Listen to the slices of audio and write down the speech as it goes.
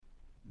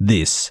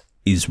This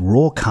is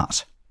Raw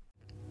Cut.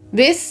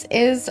 This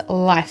is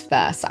Life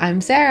Verse.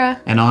 I'm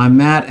Sarah. And I'm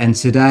Matt, and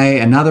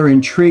today another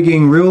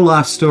intriguing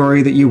real-life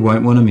story that you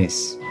won't want to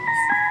miss.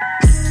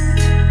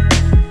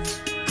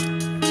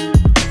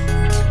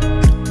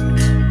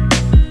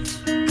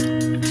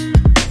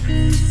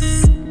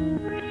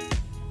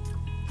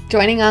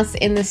 Joining us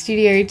in the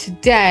studio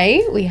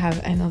today, we have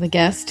another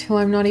guest who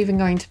I'm not even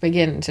going to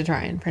begin to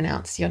try and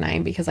pronounce your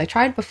name because I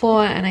tried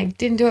before and I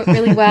didn't do it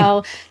really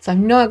well. So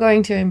I'm not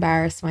going to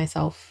embarrass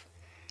myself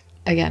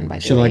again by doing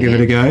it. Shall I give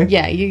it a go?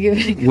 Yeah, you give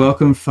it a go.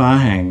 Welcome,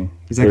 Fahang.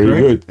 Is that Very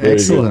correct? good, very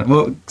Excellent.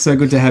 Well, so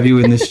good to have you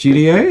in the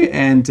studio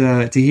and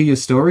to hear your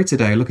story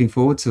today. Looking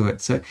forward to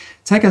it. So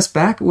take us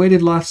back. Where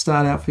did life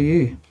start out for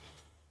you?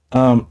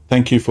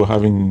 Thank you for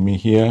having me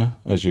here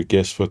as your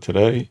guest for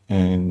today.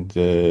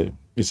 And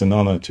it's an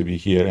honor to be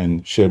here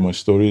and share my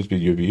stories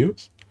with your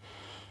viewers.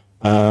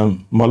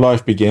 My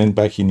life began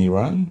back in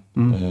Iran.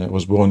 I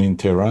was born in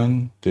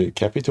Tehran, the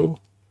capital,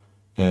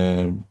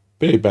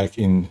 way back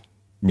in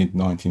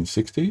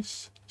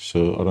mid-1960s.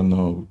 So I don't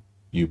know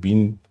you've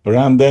been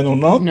around then or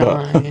not.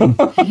 No.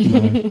 But,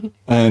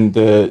 and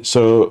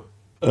so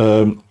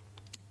a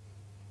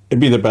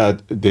bit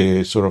about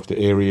the sort of the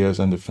areas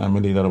and the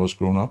family that I was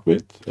growing up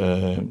with.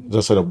 As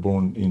I said, I was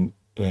born in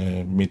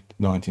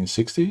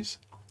mid-1960s.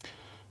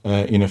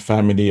 In a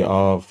family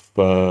of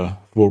 4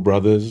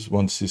 brothers,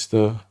 1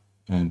 sister,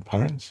 and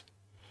parents.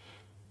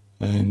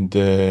 And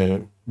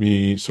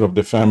we sort of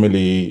the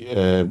family,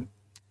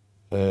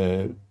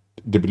 the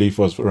belief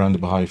was around the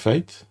Baha'i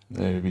faith,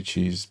 which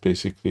is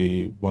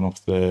basically one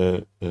of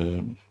the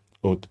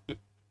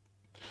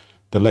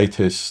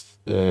latest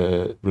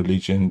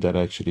religion that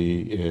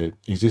actually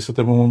exists at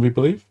the moment, we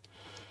believe.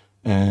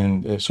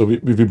 And so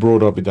we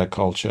brought up with that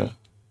culture.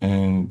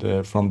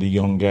 And from the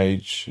young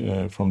age,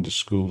 from the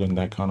school and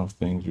that kind of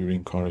things, we were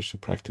encouraged to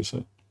practice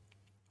it.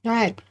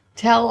 Right.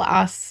 Tell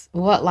us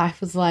what life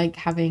was like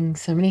having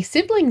so many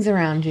siblings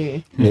around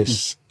you.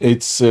 Yes,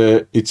 it's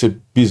a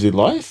busy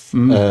life.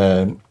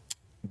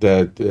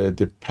 That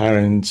the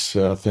parents,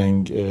 I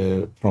think,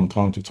 from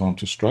time to time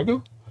to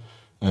struggle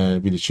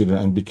with the children,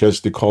 and because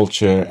the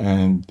culture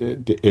and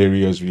the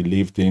areas we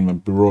lived in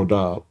and brought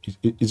up,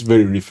 it's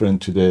very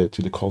different to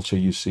the culture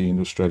you see in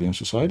Australian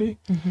society.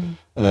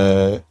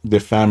 The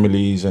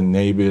families and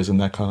neighbors and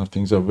that kind of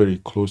things are very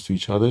close to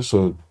each other.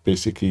 So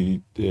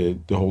basically, the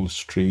whole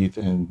street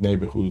and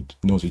neighborhood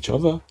knows each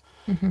other.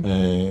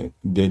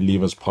 They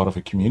live as part of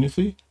a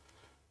community,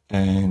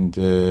 and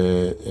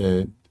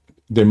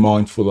they're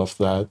mindful of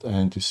that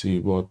and to see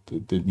what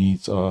the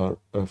needs are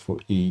for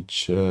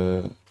each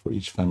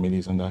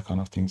families and that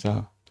kind of things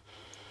are.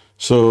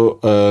 So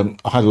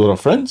I had a lot of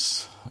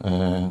friends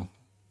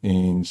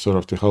in sort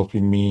of to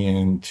helping me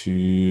and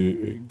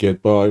to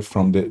get by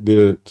from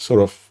the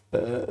sort of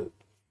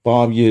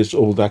 5 years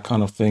old, that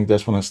kind of thing.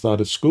 That's when I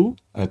started school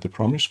at the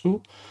primary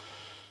school.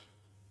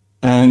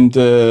 And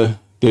the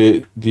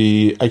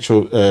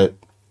actual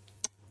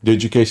the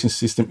education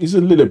system is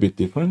a little bit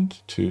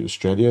different to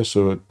Australia.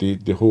 So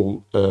the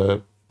whole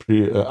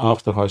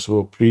after high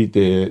school,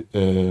 the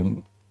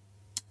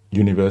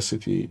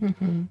university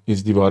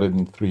is divided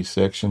in 3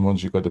 sections.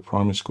 Once you got the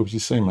primary school, which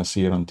is the same as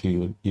here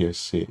until year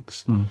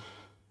 6. And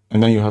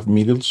then you have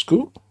middle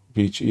school,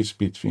 which is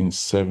between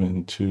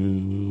 7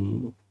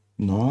 to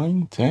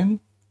 9, 10.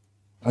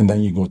 And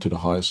then you go to the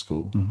high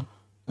school.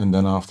 And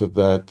then after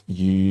that,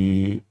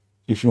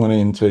 if you want to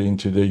enter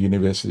into the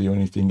university or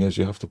anything else,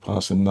 you have to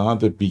pass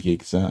another big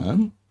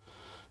exam,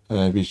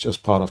 which as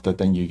part of that,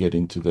 then you get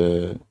into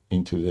the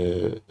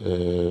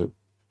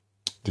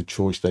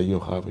choice that you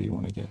have or you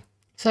want to get.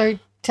 So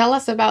tell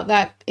us about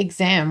that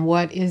exam.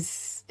 What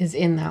is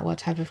in that? What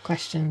type of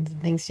questions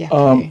and things do you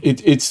have to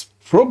do? It's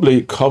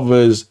probably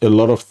covers a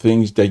lot of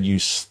things that you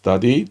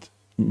studied,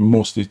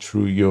 mostly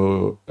through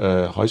your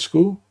high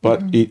school,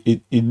 but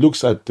it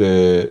looks at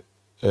the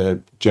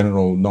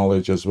general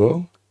knowledge as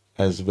well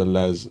as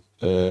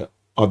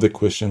other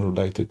questions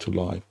related to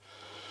life,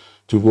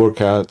 to work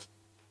out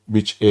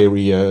which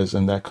areas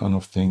and that kind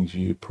of things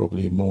you're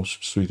probably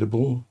most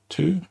suitable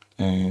to.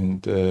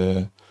 And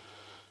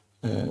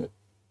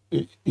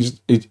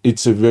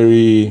it's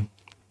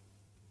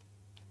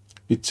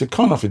a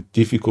kind of a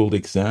difficult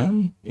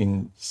exam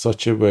in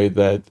such a way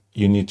that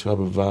you need to have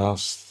a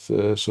vast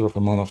sort of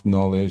amount of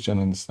knowledge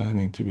and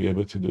understanding to be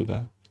able to do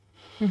that.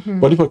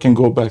 But if I can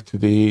go back to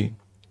the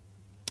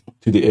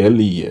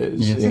early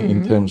years,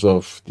 in terms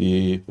of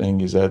the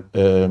thing is that,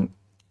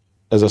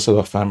 as I said,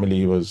 our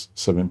family was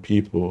 7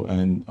 people,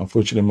 and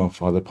unfortunately my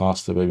father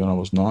passed away when I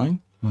was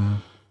 9.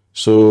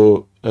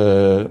 So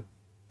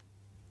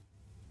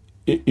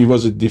it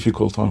was a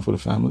difficult time for the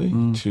family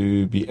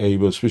to be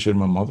able, especially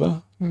my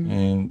mother.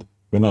 And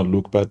when I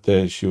look back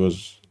there, she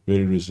was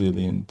very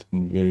resilient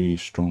and very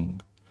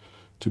strong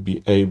to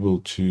be able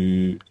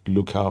to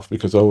look after,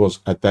 because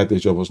at that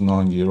age, I was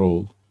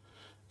 9-year-old.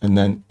 And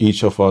then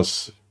each of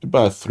us,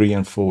 about 3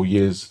 and 4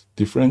 years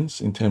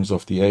difference in terms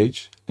of the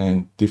age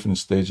and different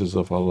stages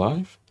of our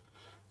life.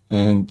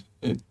 And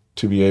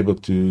to be able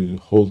to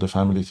hold the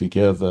family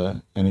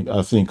together, and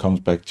I think it comes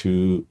back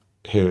to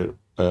her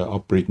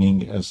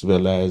upbringing as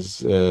well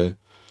as her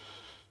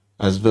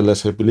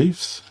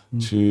beliefs,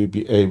 to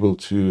be able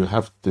to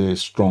have the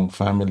strong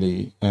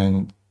family.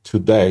 And to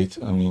date,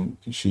 I mean,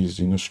 she's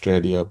in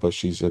Australia, but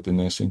she's at the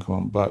nursing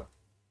home. But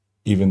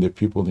even the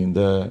people in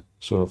there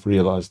sort of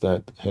realize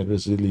that her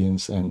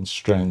resilience and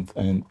strength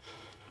and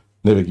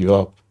never give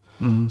up.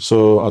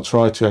 So I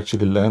try to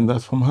actually learn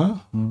that from her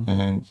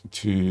and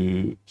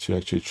to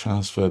actually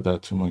transfer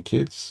that to my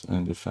kids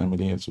and the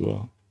family as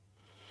well.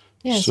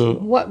 Yes. So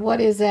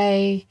What is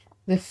the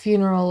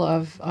funeral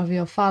of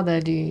your father?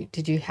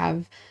 Did you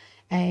have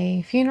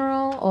a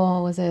funeral,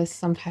 or was there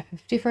some type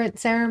of different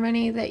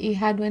ceremony that you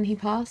had when he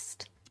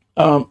passed?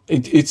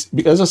 it's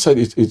as I said,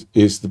 it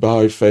is the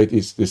Baha'i faith.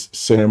 Is this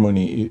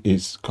ceremony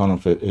is kind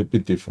of a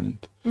bit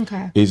different.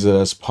 Okay. Is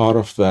as part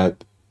of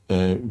that.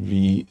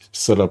 We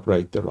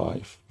celebrate the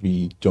life.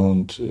 We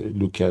don't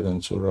look at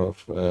and sort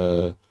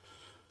of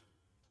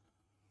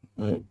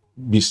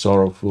be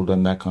sorrowful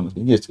and that kind of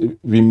thing. Yes,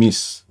 we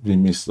miss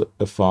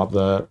a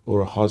father or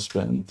a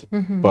husband,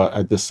 but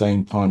at the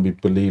same time, we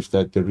believe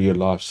that the real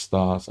life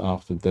starts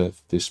after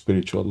death. The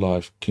spiritual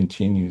life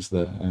continues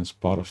there, and it's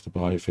part of the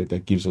Baha'i faith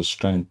that gives us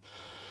strength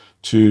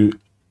to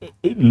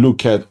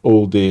look at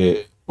all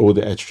the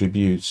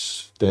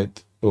attributes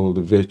all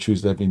the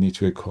virtues that we need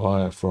to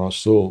acquire for our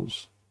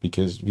souls.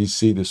 Because we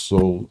see the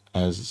soul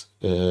as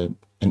an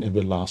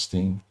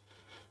everlasting,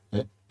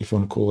 if you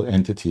want to call it,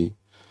 entity,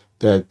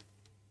 that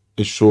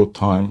a short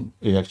time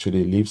it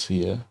actually lives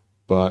here,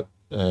 but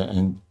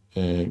and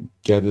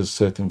gathers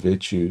certain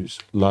virtues,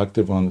 like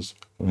the ones.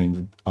 I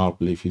mean, our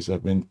belief is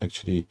that when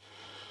actually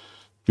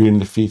during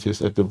the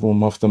fetus at the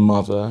womb of the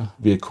mother,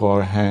 we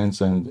acquire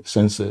hands and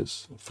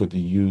senses for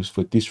the use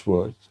for this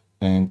world,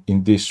 and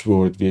in this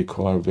world we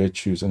acquire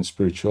virtues and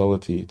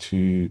spirituality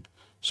to.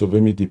 So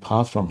when we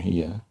depart from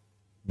here,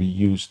 we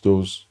use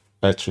those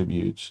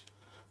attributes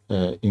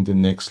in the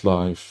next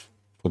life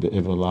for the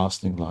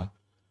everlasting life.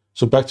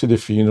 So back to the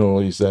funeral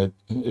is that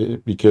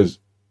because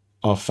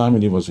our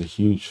family was a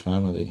huge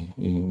family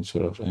in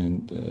sort of,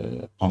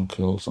 and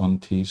uncles,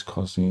 aunties,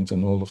 cousins,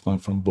 and all of them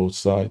from both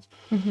sides.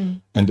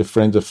 And the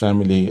friends of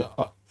family,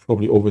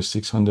 probably over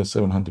 600,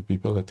 700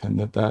 people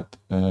attended that.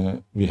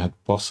 We had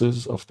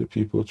buses of the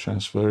people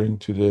transferring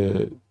to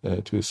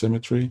the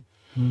cemetery.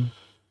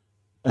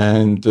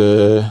 And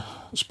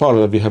as part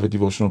of that, we have a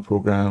devotional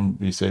program.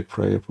 We say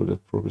prayer for the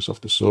progress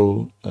of the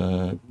soul.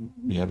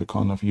 We have a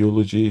kind of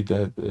eulogy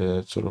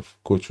that sort of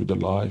go through the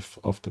life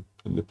of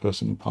the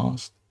person who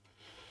passed.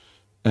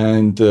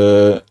 And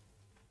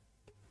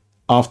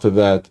after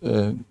that,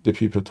 the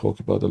people talk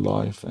about the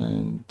life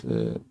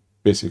and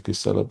basically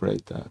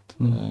celebrate that.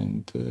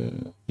 And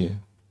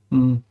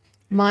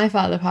My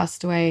father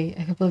passed away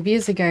a couple of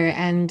years ago,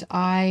 and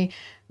I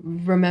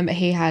remember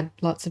he had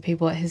lots of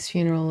people at his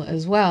funeral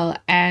as well.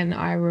 And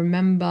I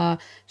remember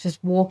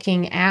just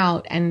walking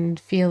out and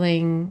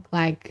feeling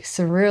like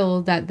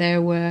surreal that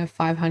there were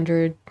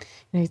 500,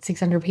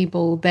 600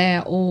 people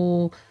there,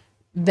 all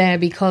there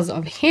because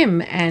of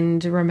him,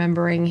 and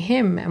remembering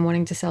him and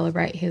wanting to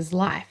celebrate his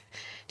life.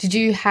 Did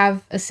you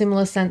have a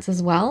similar sense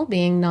as well,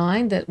 being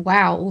 9, that,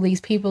 wow, all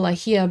these people are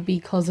here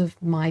because of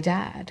my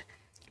dad?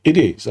 It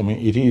is. I mean,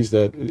 it is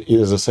that,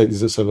 as I said,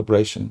 it's a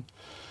celebration.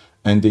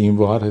 And they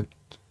invited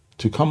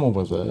to come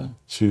over there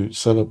to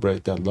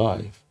celebrate that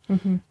life.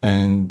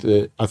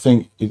 And I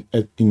think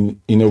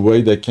in a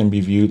way that can be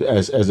viewed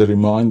as a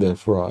reminder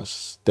for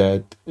us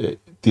that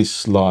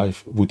this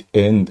life would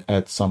end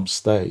at some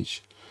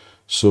stage.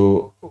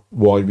 So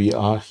why we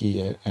are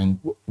here and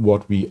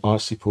what we are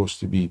supposed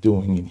to be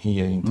doing in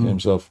here in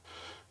terms of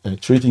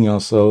treating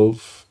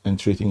ourselves and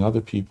treating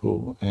other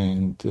people,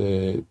 and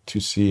to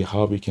see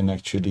how we can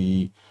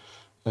actually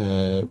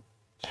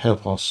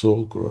help our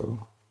soul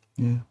grow.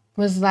 Yeah.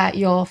 Was that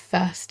your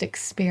first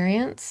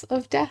experience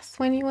of death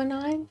when you were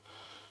 9?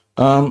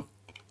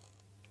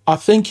 I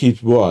think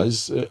it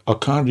was. I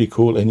can't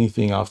recall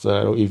anything after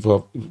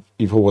that.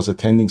 If I was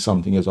attending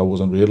something, as I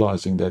wasn't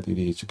realizing that it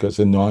is, because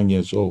at 9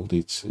 years old,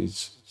 it's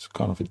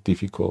kind of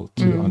difficult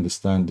to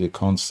understand the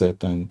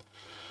concept.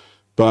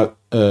 But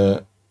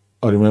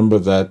I remember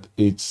that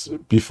it's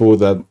before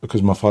that,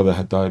 because my father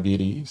had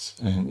diabetes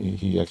and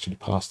he actually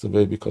passed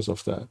away because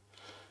of that.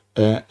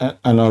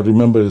 And I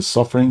remember the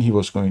suffering he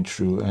was going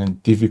through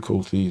and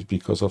difficulties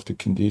because of the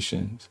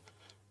conditions.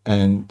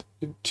 And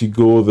to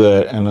go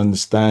there and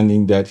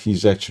understanding that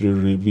he's actually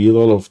revealed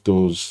all of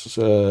those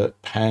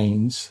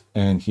pains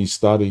and he's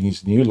starting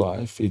his new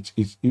life, it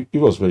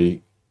was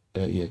very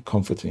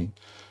comforting.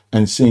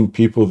 And seeing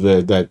people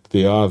there, that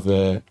they are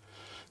there,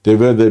 they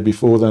were there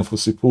before them for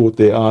support,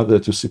 they are there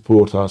to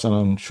support us, and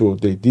I'm sure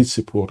they did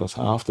support us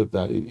after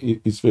that.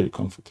 It's very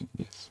comforting,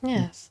 yes.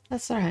 Yes,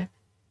 that's all right.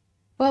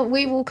 Well,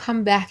 we will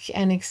come back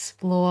and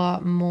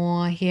explore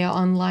more here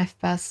on Life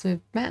Bus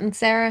with Matt and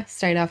Sarah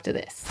straight after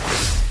this.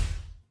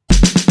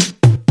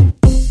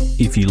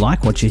 If you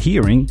like what you're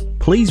hearing,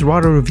 please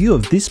write a review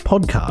of this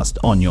podcast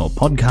on your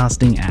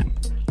podcasting app,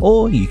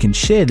 or you can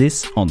share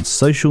this on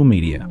social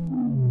media.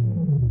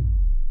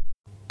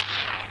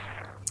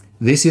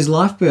 This is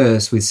Life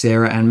Burst with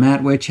Sarah and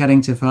Matt. We're chatting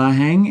to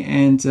Farhang,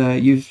 and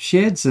you've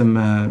shared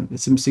some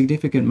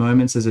significant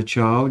moments as a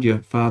child. Your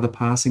father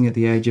passing at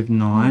the age of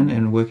 9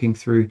 and working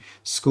through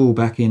school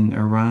back in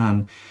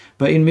Iran.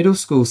 But in middle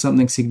school,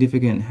 something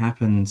significant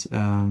happened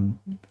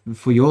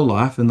for your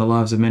life and the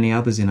lives of many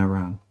others in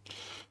Iran.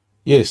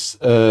 Yes.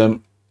 As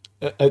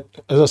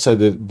I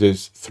said,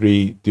 there's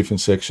 3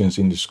 different sections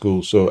in the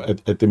school. So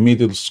at the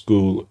middle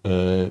school,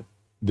 the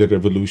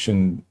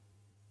revolution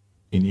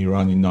in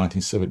Iran in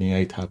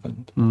 1978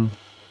 happened.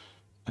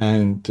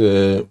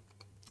 And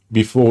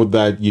before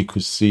that, you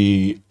could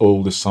see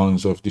all the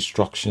signs of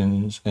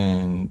destructions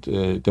and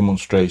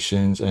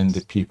demonstrations and the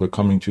people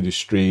coming to the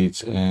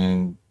streets,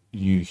 and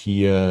you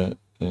hear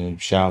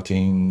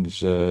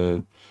shoutings,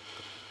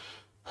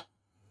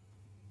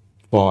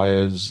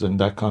 fires and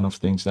that kind of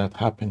things that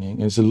happening.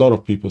 There's a lot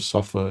of people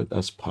suffered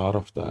as part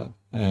of that.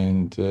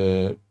 And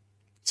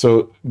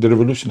so the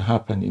revolution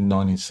happened in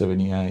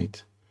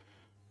 1978.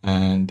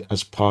 And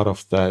as part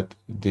of that,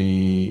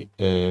 the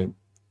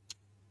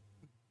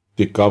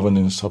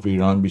governance of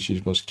Iran, which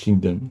was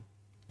kingdom,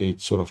 it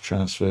sort of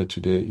transferred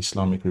to the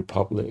Islamic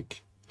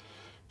Republic.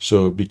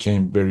 So it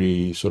became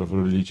very sort of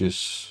religious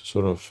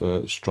sort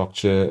of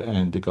structure,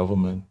 and the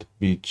government,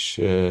 which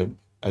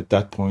at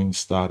that point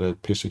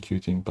started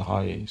persecuting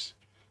Baha'is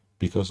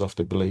because of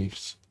the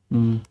beliefs.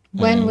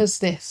 When was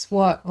this?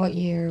 What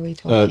year are we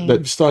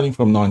talking? Starting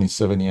from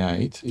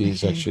 1978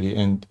 is actually,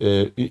 and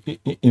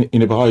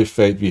in the Baha'i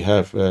faith we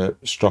have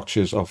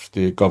structures of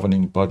the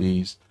governing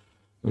bodies,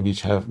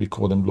 which we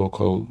call them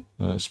local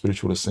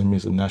spiritual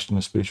assemblies and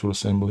national spiritual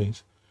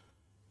assemblies.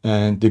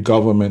 And the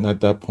government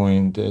at that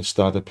point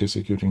started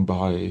persecuting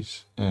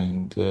Baha'is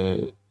and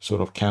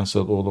sort of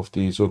cancelled all of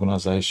these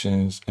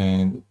organizations,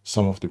 and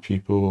some of the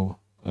people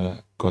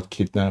got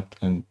kidnapped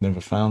and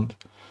never found.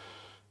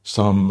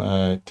 Some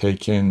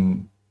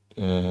taken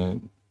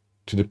to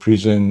the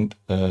prison,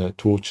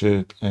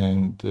 tortured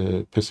and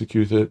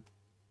persecuted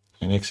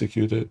and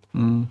executed.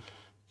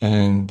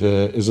 And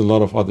there's a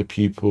lot of other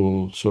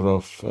people sort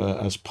of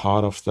as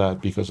part of that,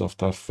 because of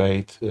their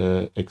faith,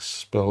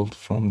 expelled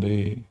from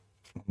the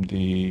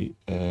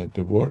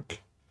work,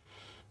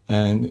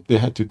 and they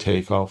had to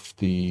take off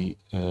the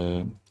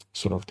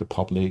sort of the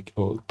public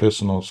or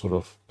personal sort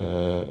of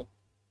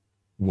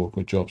work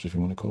or jobs, if you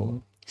want to call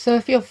it. So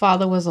if your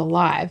father was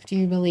alive, do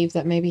you believe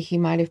that maybe he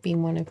might have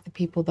been one of the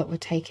people that were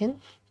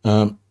taken?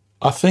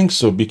 I think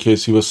so,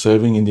 because he was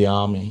serving in the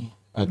army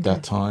at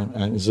that time,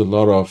 and there's a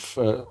lot of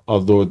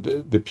although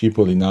the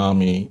people in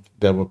army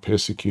that were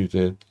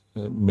persecuted,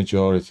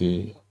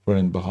 majority were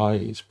in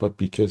Baha'is, but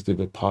because they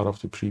were part of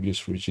the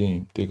previous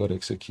regime, they got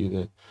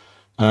executed.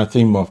 And I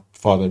think my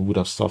father would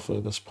have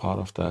suffered as part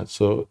of that.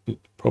 So it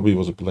probably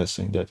was a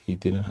blessing that he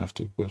didn't have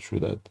to go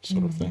through that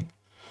sort of thing.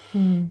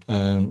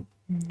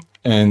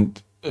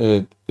 And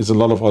there's a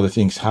lot of other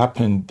things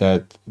happened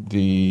that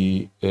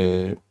the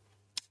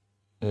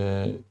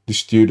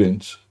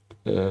students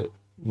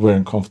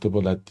weren't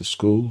comfortable at the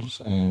schools,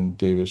 and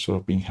they were sort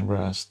of being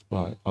harassed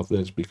by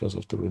others because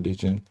of the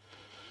religion.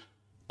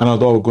 And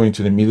although going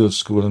to the middle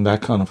school and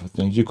that kind of a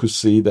thing, you could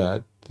see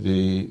that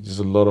there's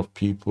a lot of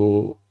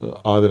people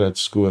either at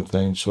school and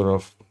things sort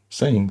of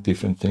saying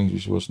different things,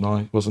 which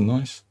wasn't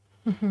nice.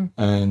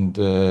 And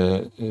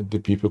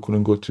the people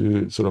couldn't go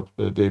to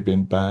they've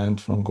been banned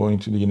from going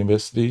to the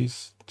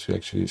universities to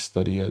actually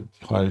study at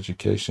higher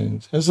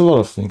education. There's a lot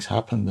of things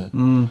happened there.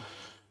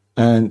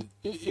 And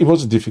it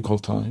was a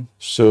difficult time.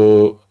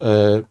 So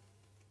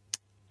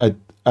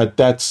at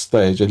that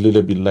stage, a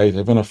little bit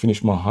later, when I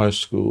finished my high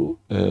school,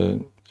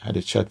 had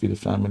a chat with the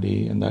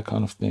family and that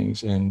kind of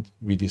things, and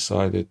we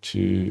decided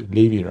to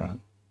leave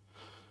Iran.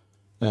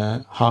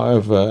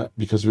 However,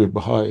 because we were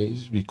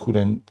Baha'is, we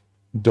couldn't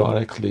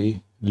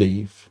directly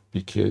leave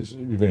because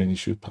we weren't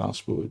issued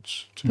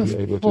passports to be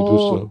able to do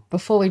so.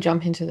 Before we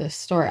jump into this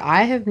story,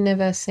 I have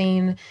never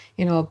seen,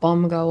 a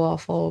bomb go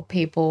off or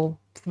people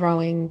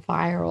throwing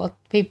fire or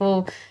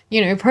people,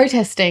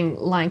 protesting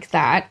like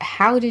that.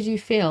 How did you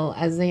feel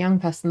as a young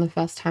person the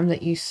first time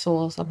that you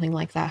saw something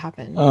like that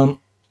happen?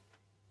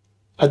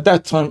 At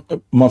that time,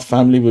 my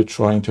family were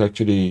trying to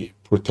actually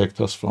protect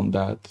us from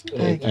that.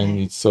 And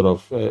it's sort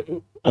of,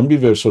 and we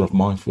were sort of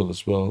mindful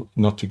as well,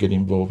 not to get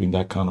involved in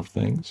that kind of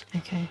things.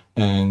 Okay.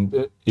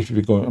 And if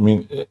we go,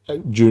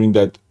 during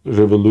that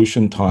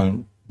revolution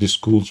time, the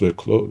schools were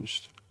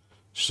closed.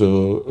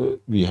 So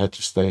we had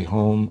to stay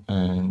home,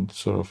 and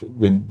sort of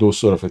when those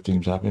sort of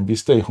things happen, we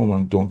stay home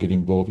and don't get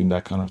involved in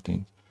that kind of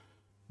thing.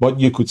 But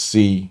you could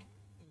see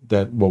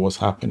that what was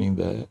happening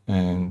there,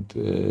 and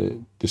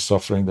the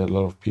suffering that a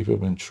lot of people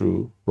went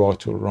through,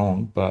 right or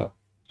wrong. But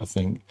I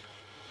think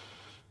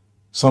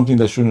something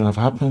that shouldn't have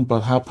happened,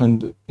 but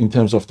happened in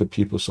terms of the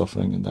people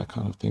suffering and that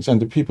kind of things. And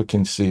the people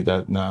can see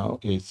that now.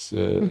 It's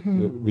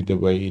with the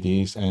way it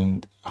is,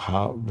 and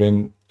how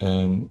when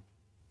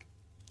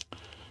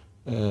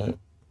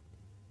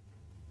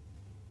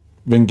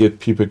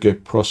people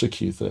get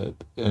prosecuted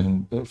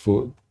and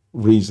for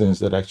reasons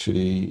that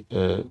actually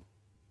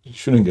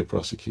shouldn't get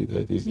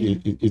prosecuted,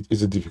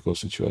 it's a difficult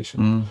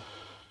situation.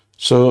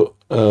 So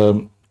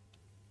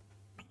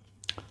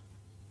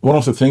one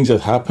of the things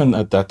that happened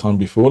at that time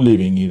before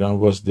leaving Iran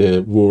was the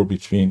war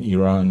between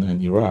Iran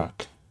and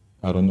Iraq.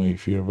 I don't know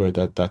if you're aware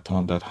that that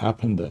time that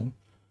happened then.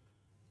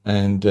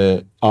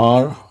 And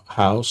our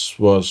house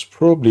was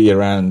probably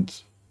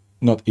around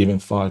not even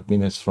 5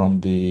 minutes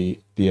from the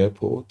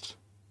airport.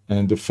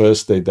 And the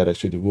first day that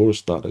actually the war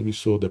started, we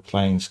saw the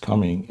planes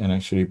coming and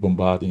actually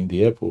bombarding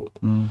the airport.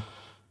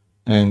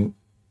 And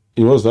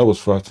that was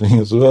frightening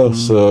as well.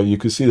 So you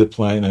could see the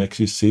plane and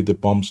actually see the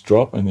bombs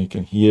drop, and you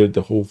can hear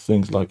the whole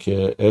thing's like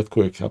an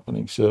earthquake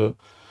happening. So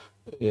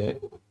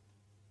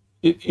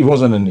it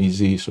wasn't an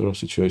easy sort of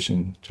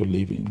situation to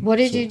live in. What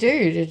did you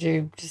do? Did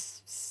you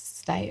just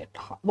stay at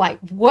home? Like,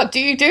 what do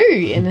you do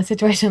in a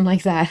situation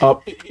like that?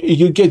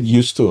 You get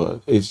used to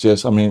it. It's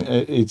just, I mean,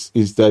 it's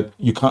that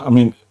you can't, I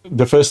mean,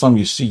 the first time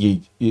you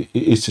see it,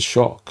 it's a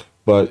shock.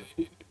 But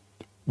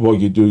what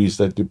you do is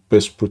that you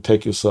best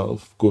protect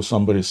yourself, go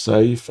somewhere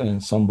safe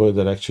and somewhere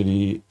that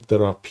actually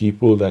there are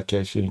people that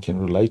actually can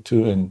relate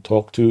to and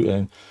talk to,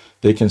 and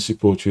they can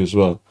support you as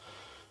well.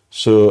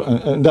 So,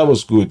 and that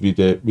was good with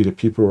the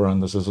people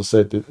around us. As I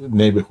said, the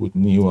neighborhood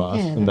knew us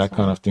and that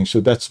kind of thing.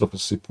 So that sort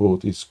of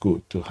support is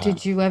good to have.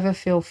 Did you ever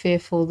feel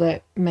fearful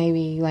that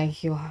maybe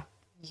like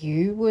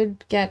you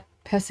would get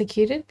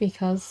persecuted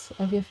because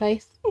of your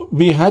faith?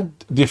 We had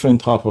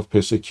different type of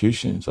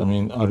persecutions. I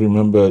mean, I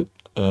remember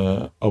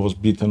I was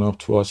beaten up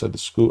twice at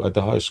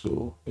the high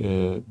school,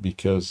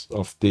 because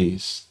of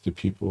this. The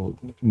people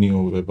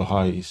knew we were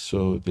Baha'is,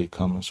 so they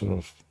come and sort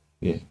of,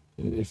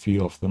 a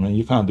few of them, and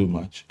you can't do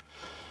much.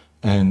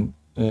 And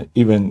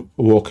even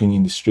walking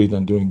in the street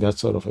and doing that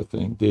sort of a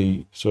thing,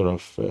 they sort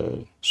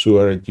of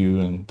swear at you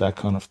and that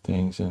kind of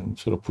things and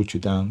sort of put you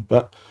down.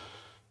 But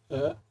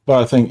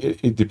I think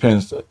it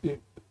depends.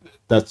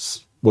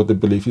 That's what the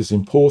belief is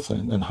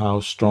important and how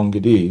strong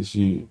it is.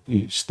 You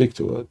stick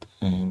to it,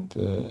 and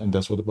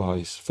that's what the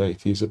Baha'i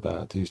faith is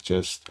about. It's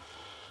just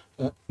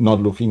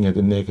not looking at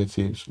the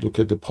negatives, look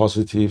at the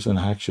positives, and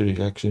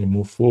actually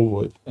move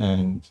forward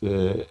and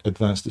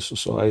advance the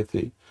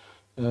society.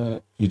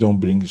 You don't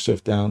bring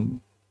yourself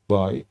down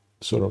by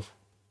sort of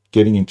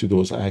getting into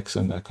those acts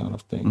and that kind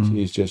of things.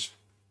 It's just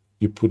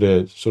you put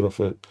a sort of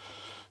a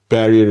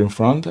barrier in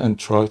front and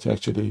try to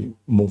actually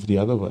move the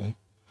other way.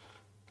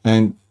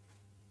 And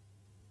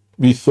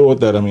we thought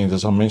that, I mean,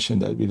 as I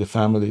mentioned, that with the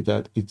family,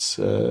 that it's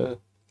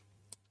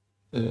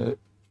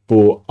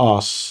for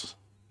us,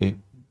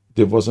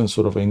 there wasn't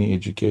sort of any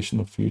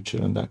educational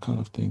future and that kind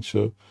of thing.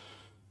 So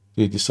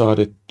they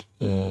decided,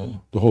 the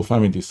whole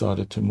family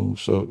decided to move.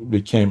 So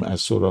we came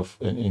as sort of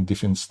in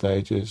different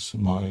stages.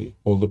 My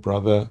older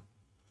brother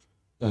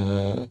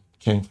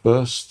came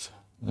first.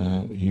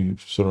 He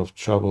sort of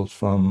traveled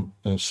from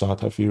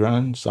south of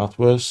Iran,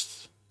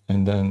 southwest,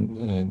 and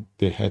then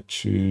they had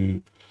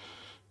to,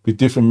 with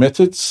different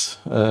methods,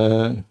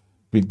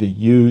 with the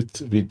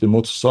youth, with the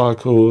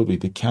motorcycle,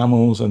 with the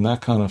camels and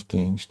that kind of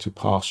things, to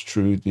pass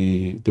through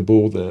the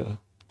border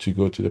to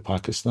go to the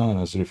Pakistan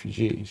as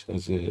refugees,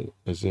 as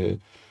a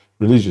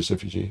religious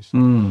refugees.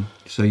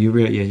 So you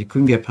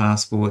couldn't get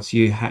passports.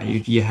 You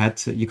had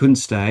to. You couldn't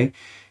stay.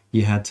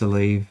 You had to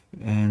leave,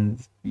 and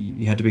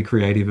you had to be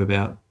creative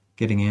about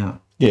getting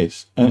out.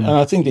 Yes, and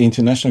I think the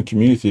international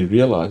community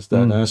realized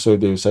that, and so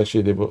there was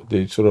actually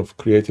they sort of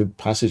created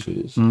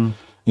passages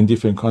in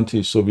different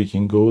countries so we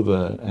can go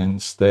there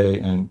and stay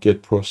and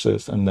get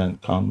processed and then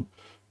come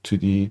to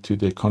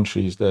the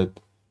countries that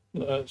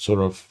sort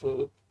of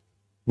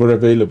were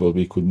available.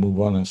 We could move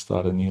on and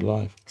start a new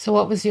life. So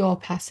what was your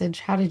passage?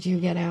 How did you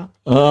get out?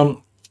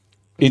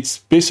 It's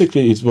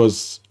basically, it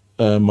was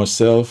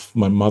myself,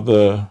 my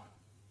mother,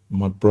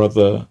 my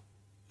brother,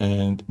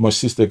 and my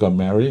sister got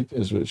married.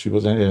 She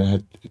was, and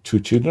had 2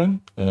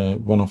 children.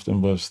 One of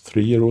them was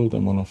 3-year-old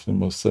and one of them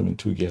was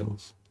 2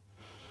 girls.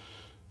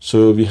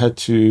 So we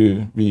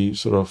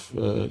sort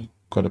of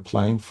got a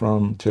plane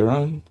from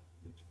Tehran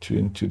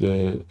into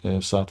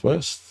the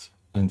southwest,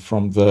 and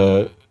from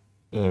there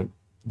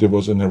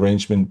was an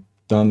arrangement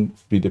done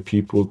with the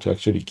people to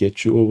actually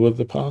get you over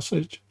the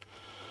passage.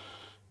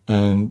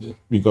 And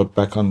we got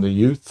back on the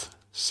youth,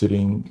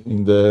 sitting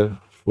in there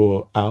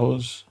for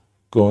hours,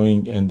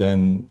 going, and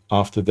then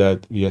after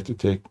that we had to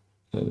take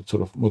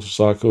sort of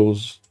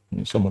motorcycles. I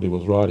mean, somebody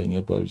was riding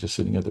it, but I was just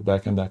sitting at the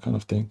back and that kind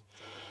of thing,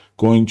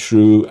 going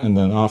through, and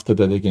then after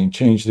that again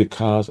change the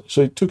cars.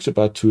 So it took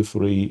about 2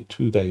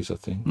 days, I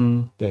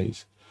think,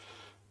 days.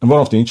 And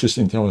one of the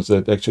interesting things was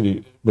that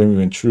actually when we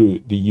went through,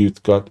 the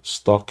youth got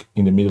stuck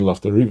in the middle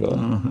of the river,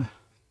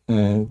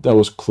 and that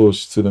was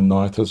close to the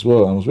night as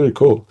well, and it was very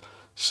cold.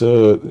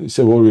 So he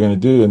said, what are we going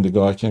to do? And the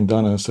guy came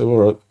down and said, all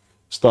right,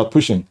 start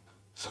pushing.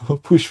 So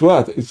push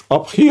what? It's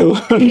uphill.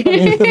 What are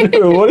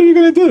you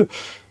going to do?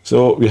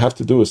 So we have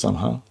to do it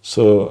somehow.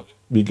 So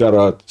we got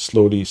out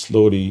slowly,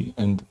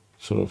 and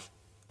sort of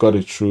got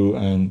it through.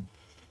 And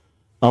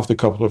after a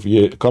couple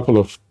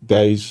of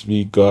days,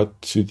 we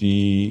got to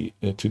the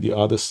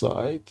other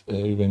side.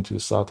 We went to the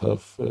south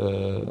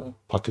of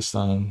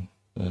Pakistan,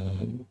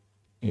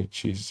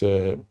 which is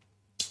the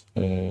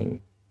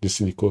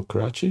city called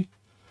Karachi.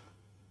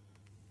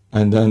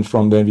 And then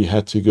from there we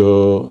had to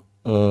go.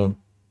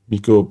 We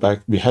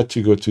had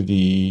to go to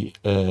the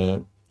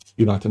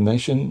United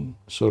Nations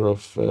sort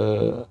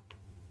of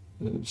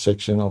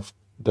section of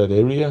that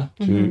area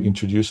to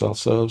introduce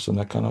ourselves and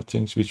that kind of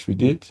things, which we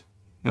did.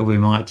 And we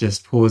might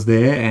just pause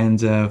there and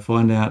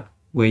find out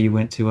where you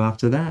went to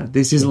after that.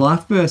 This is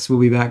Life Burst. We'll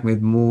be back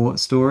with more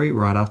story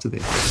right after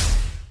this.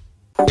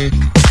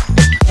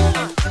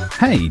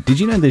 Hey, did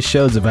you know this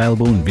show is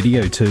available in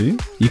video too?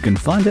 You can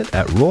find it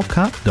at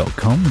rawcut.com.au.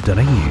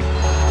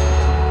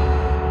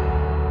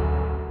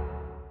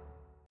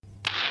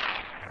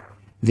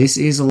 This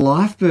is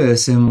Life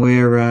Burst, and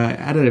we're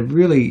at a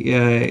really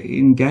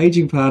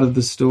engaging part of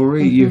the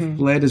story. You've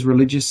fled as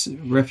religious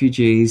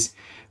refugees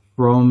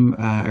from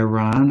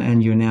Iran,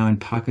 and you're now in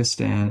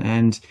Pakistan,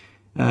 and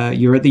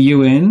you're at the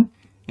UN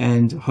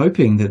and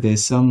hoping that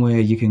there's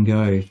somewhere you can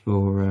go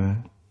for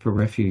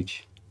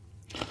refuge.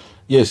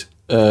 Yes.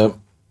 At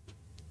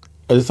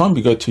the time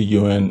we got to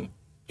UN,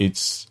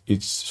 it's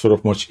sort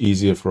of much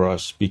easier for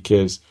us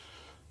because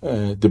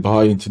the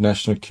Baha'i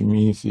international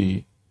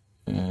community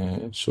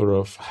sort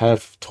of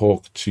have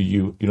talked to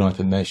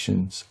United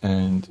Nations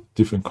and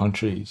different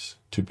countries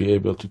to be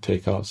able to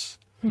take us.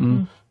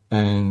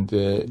 And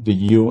the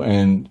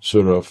UN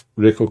sort of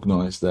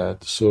recognized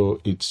that. So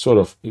it sort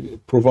of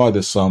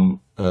provided some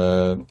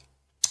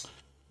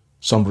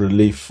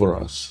relief for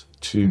us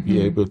to be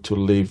able to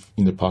live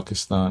in the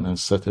Pakistan and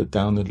settle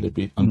down a little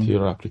bit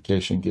until our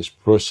application gets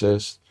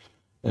processed.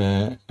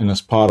 And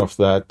as part of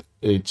that,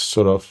 it's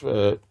sort of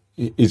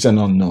it's an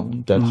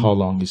unknown that how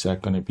long is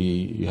that going to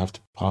be. You have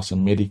to pass a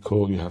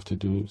medical, you have to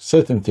do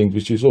certain things,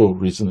 which is all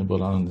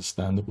reasonable and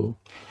understandable.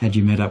 Had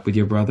you met up with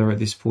your brother at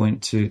this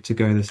point to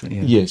go this?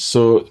 Yeah. Yes,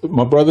 so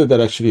my brother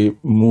that actually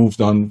moved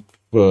on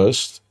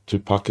first to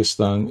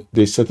Pakistan,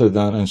 they settled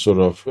down and sort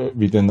of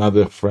with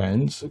another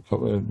friends,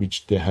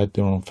 which they had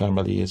their own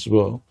family as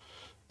well.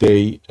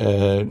 They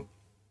had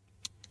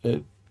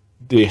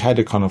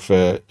a kind of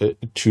a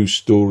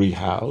 2-story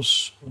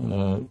house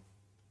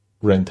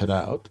rented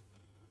out.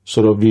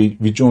 Sort of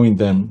we joined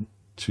them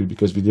too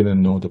because we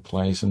didn't know the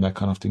place and that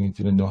kind of thing. We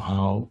didn't know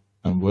how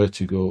and where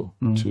to go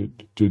to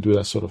do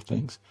that sort of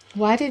things.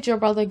 Why did your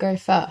brother go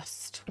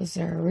first? Was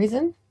there a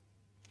reason?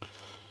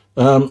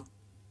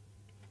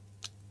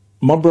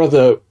 My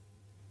brother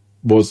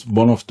was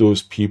one of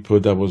those people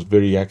that was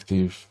very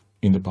active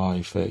in the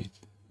Baha'i faith,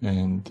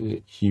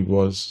 and he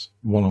was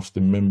one of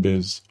the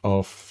members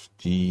of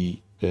the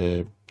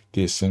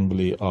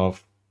assembly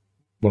of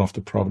one of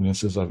the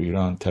provinces of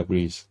Iran,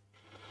 Tabriz.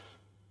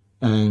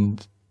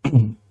 And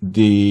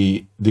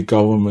the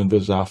government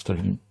was after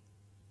him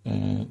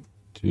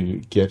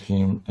to get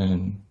him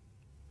and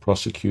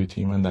prosecute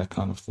him and that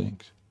kind of thing.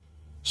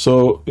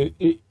 So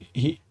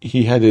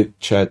he had a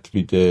chat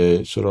with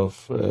the sort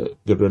of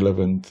the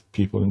relevant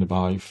people in the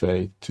Baha'i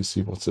faith to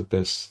see what's the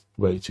best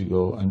way to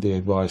go, and they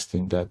advised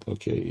him that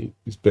okay,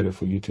 it's better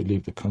for you to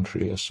leave the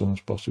country as soon as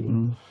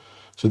possible.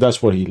 So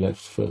that's why he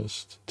left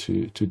first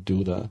to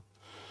do that,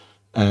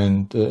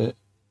 and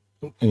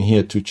he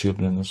had 2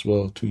 children as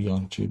well, 2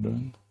 young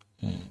children,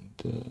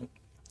 and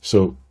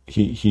so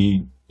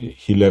he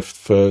left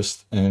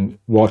first. And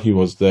while he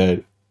was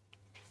there,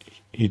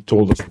 he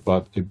told us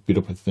about a bit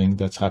of a thing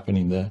that's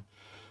happening there.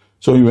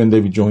 So we went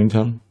there, we joined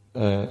him,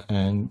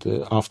 and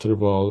after a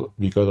while,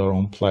 we got our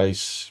own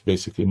place.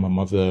 Basically, my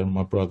mother,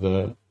 my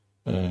brother,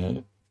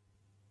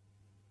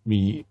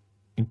 we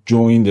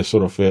joined a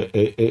sort of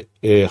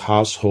a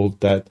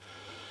household that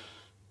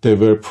there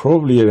were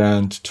probably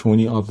around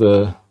 20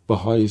 other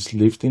Baha'is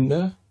lived in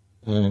there,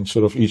 and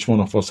sort of each one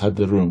of us had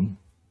the room,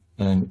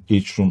 and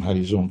each room had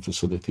its own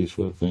facilities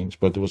for things.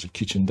 But there was a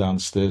kitchen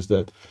downstairs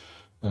that,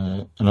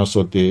 and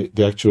also the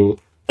actual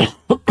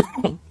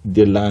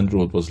the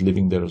landlord was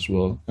living there as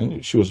well,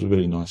 and she was a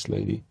very nice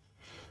lady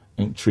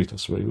and treated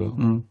us very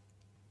well.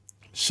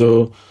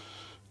 So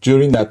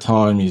during that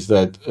time is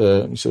that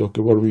we said,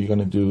 okay, what are we going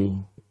to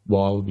do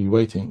while we're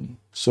waiting?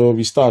 So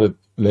we started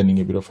learning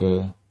a bit of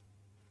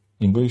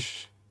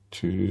English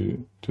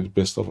to the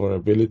best of our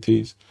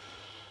abilities,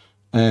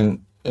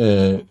 and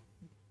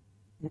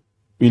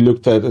we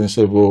looked at it and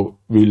said, well,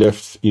 we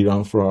left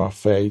Iran for our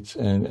faith,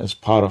 and as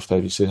part of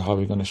that we said, how are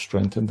we going to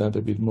strengthen that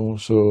a bit more?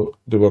 So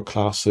there were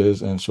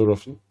classes and sort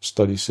of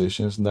study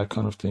sessions and that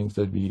kind of things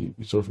that we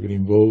sort of got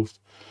involved,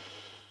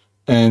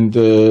 and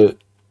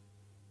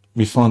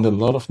we found a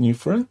lot of new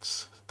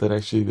friends that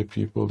actually the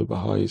people, the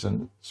Baha'is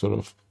and sort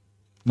of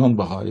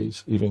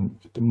non-Baha'is, even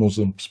the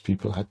Muslims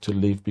people, had to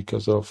leave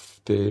because of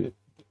their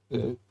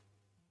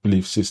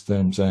belief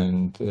systems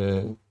and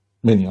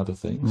many other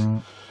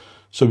things.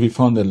 So we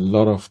found a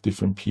lot of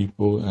different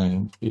people,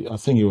 and I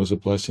think it was a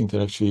blessing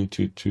to actually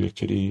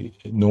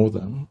know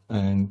them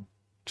and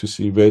to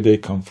see where they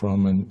come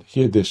from and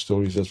hear their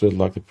stories as well,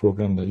 like the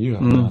program that you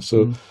have now.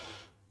 So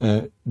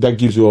that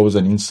gives you always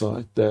an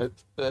insight that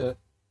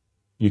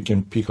you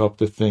can pick up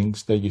the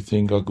things that you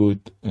think are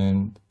good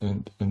and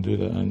do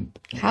that. And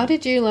how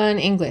did you learn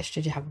English?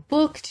 Did you have a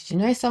book? Did you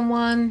know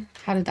someone?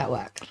 How did that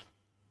work?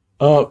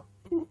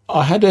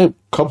 I had a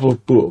couple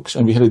of books,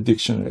 and we had a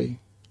dictionary.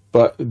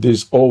 But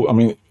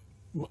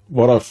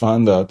what I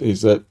found out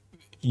is that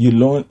you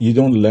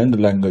don't learn the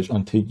language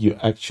until you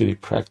actually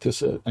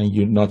practice it and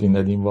you're not in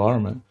that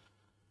environment.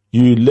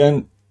 You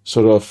learn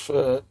sort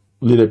of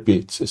little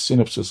bits, a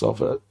synopsis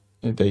of it,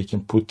 and that you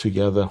can put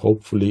together,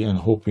 hopefully, and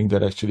hoping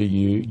that actually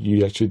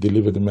you actually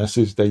deliver the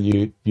message that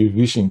you're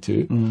wishing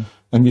to.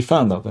 And we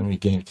found out when we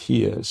came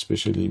here,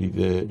 especially with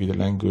the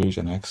language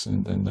and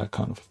accent and that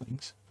kind of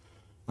things.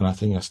 And I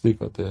think I still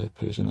got the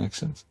Persian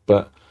accent,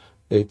 but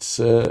it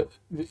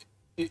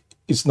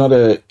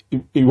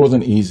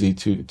wasn't easy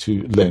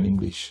to learn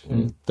English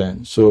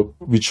then. So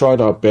we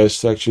tried our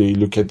best to actually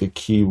look at the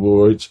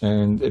keywords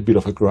and a bit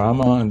of a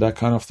grammar and that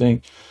kind of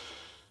thing.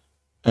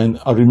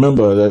 And I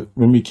remember that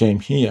when we came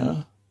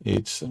here,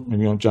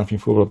 maybe I'm jumping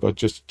forward, but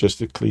just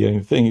to clear the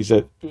thing is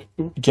that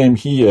we came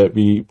here,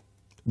 the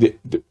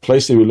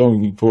place they were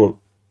longing for,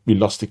 we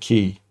lost the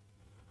key.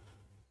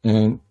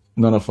 And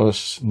none of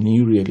us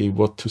knew really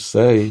what to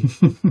say,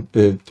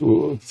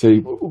 say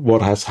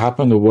what has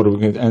happened or what are we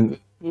going to, and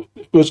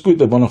it was good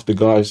that one of the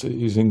guys,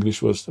 his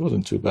English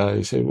wasn't too bad.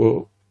 He said,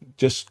 well,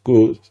 just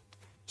go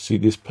see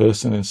this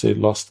person and say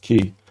lost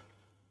key.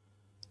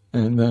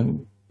 And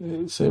then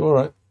he said, all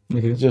right.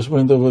 He just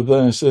went over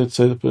there and said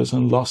the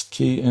person lost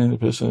key, and the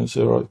person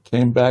said, all right,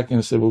 came back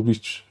and said, well,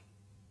 which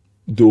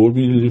door were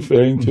you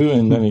referring to?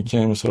 And then he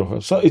came and sort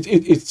of, so it's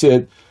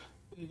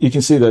you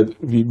can see that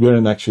we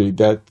weren't actually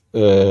that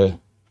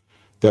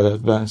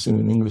advanced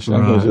in English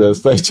language at that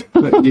stage.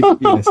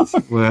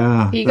 Yes.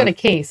 Wow. You got a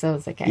key, so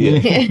it's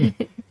okay.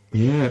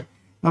 Yeah.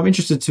 I'm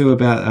interested too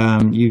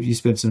about you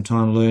spent some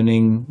time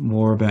learning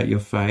more about your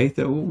faith.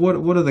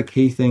 What are the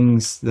key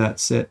things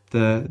that set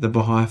the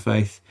Baha'i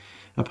faith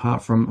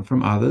apart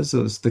from others,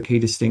 or the key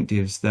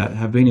distinctives that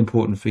have been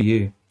important for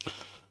you?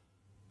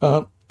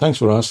 Thanks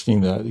for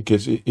asking that,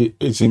 because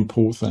it's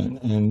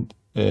important. And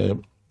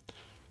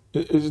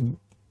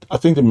I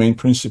think the main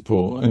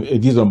principle, and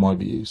these are my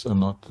views,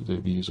 and not the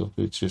views of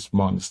it's just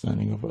my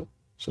understanding of it.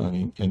 So,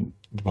 and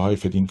the Baha'i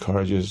faith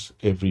encourages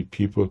every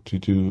people to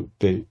do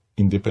the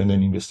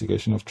independent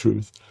investigation of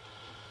truth.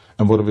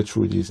 And whatever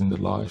truth is in the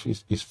life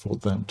is for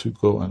them to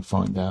go and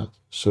find out.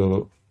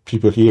 So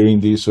people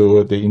hearing this,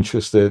 or they're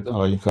interested,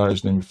 I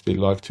encourage them, if they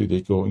like to,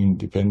 they go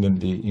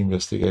independently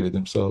investigate it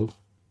themselves.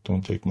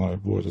 Don't take my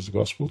word as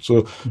gospel.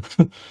 So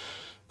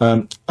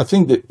I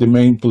think that the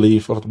main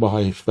belief of the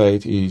Baha'i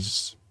faith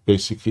is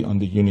basically on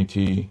the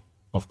unity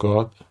of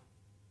God,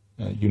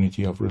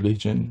 unity of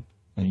religion,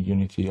 and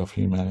unity of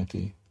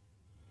humanity.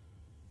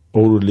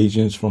 All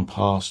religions from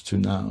past to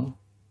now,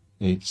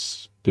 they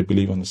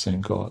believe on the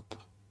same God.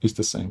 It's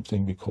the same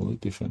thing, we call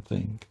it different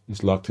thing.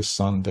 It's like the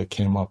sun that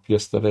came up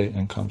yesterday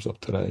and comes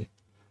up today.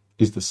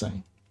 It's the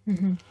same.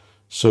 Mm-hmm.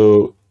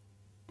 So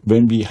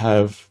when we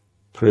have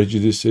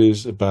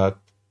prejudices about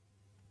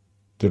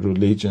the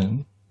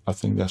religion, I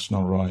think that's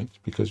not right,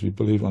 because we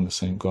believe on the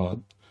same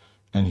God.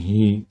 And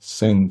he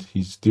sent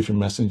his different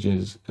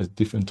messengers at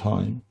different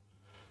time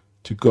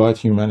to guide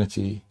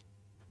humanity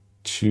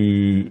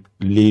to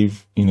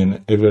live in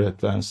an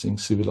ever-advancing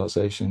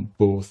civilization,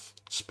 both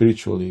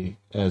spiritually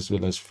as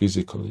well as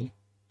physically.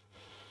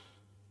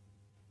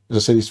 As I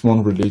said, it's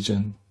one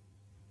religion.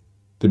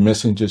 The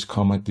messengers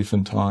come at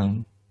different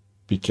time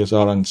because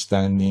our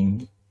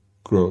understanding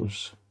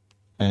grows.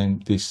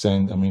 And they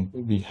send,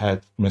 we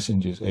had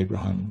messengers,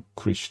 Abraham,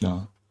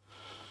 Krishna,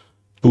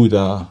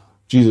 Buddha,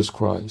 Jesus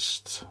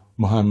Christ,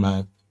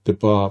 Muhammad, the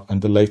Bab,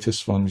 and the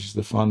latest one, which is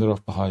the founder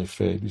of Baha'i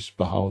faith, which is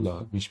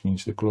Baha'u'llah, which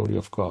means the glory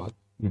of God.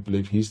 We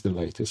believe he's the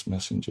latest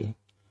messenger.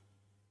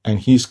 And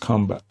he's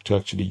come back to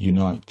actually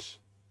unite,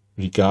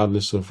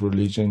 regardless of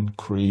religion,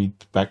 creed,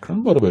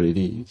 background, whatever it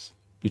is.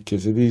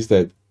 Because it is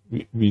that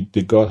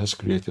the God has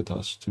created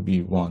us to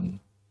be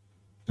one.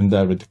 And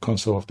that with the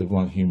concept of the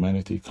one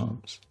humanity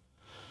comes.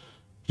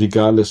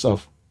 Regardless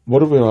of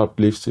whatever our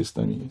belief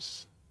system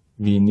is,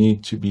 we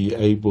need to be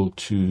able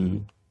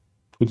to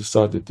put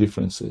aside the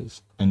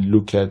differences and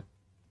look at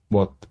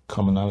what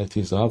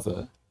commonalities are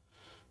there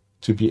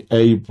to be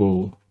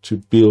able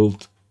to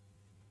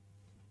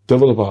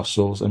develop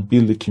ourselves and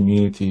build the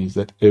communities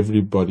that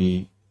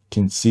everybody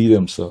can see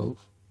themselves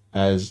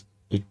as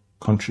a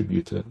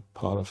contributor,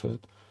 part of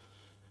it.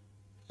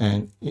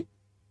 And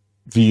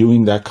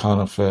viewing that kind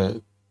of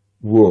a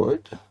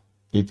word,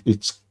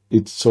 it's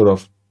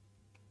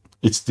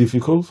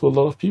difficult for a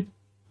lot of people,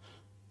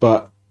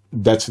 but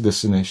that's the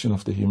destination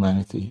of the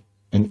humanity,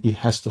 and it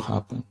has to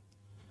happen.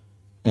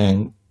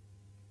 And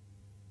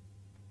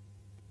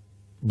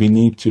we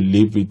need to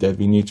live with that.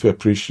 We need to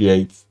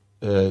appreciate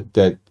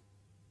that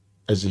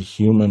as a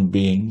human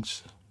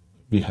beings,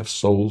 we have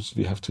souls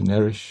we have to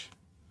nourish.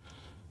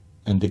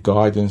 And the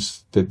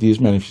guidance that these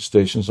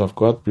manifestations of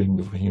God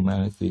bring for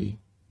humanity,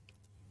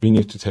 we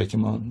need to take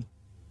them on.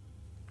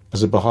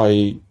 As a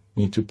Baha'i,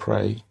 we need to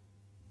pray,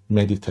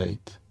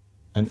 meditate,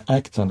 and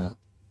act on it,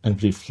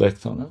 and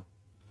reflect on it,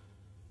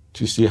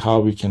 to see how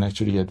we can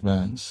actually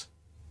advance.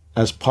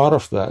 As part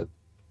of that,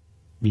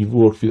 we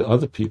work with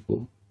other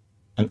people,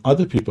 and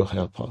other people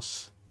help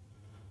us.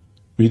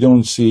 We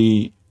don't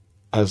see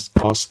as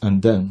us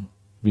and them.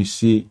 we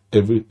see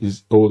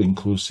is all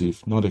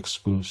inclusive, not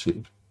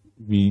exclusive.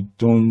 We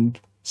don't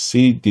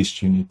see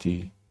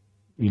disunity.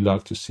 We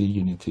like to see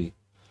unity.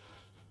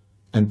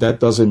 And that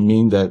doesn't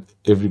mean that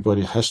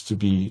everybody has to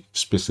be a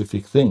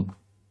specific thing.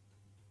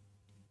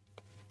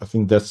 I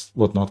think that's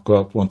what not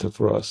God wanted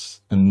for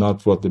us, and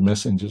not what the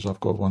messengers of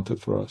God wanted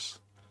for us.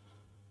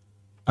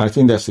 I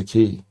think that's the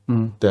key.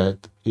 And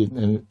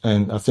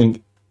I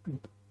think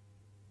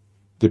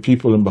the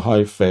people in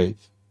Baha'i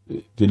faith,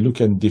 they look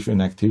at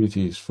different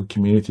activities for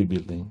community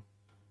building.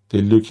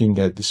 They're looking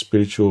at the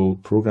spiritual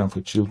program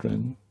for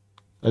children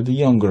at a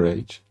younger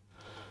age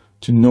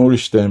to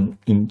nourish them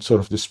in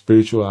sort of the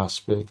spiritual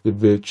aspect, the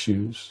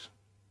virtues,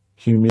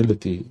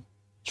 humility,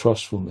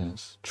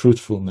 trustfulness,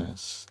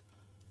 truthfulness,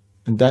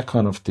 and that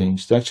kind of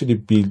things, to actually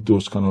build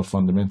those kind of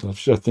fundamentals,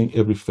 which I think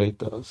every faith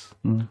does.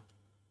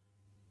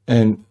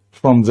 And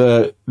from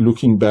there,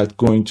 looking back,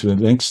 going to the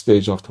next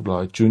stage after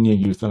like junior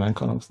youth and that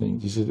kind of thing,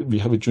 we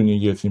have a junior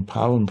youth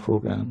empowerment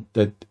program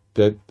that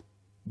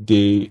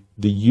the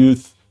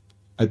youth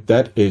at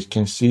that age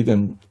can see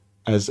them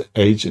as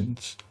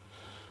agents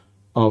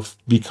of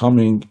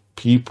becoming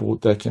people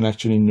that can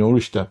actually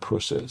nourish that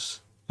process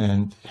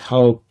and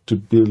help to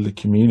build the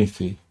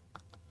community.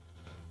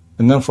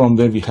 And then from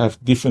there, we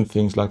have different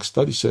things like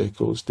study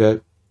circles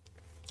that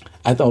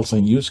adults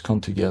and youth come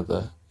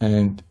together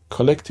and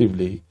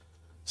collectively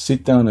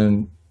sit down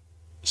and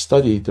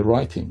study the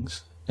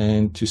writings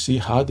and to see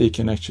how they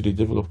can actually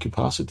develop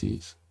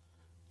capacities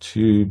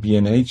to be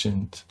an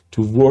agent,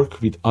 to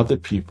work with other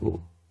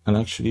people. And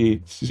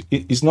actually,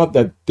 it's not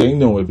that they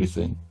know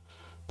everything,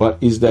 but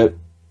is that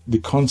the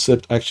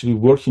concept actually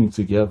working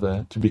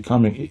together to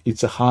becoming,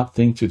 it's a hard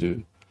thing to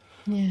do.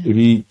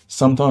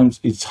 Sometimes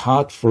it's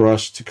hard for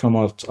us to come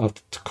out of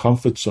the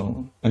comfort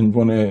zone and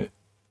want to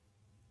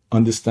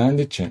understand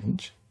the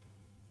change,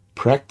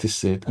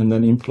 practice it, and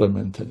then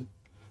implement it.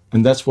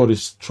 And that's what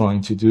it's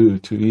trying to do,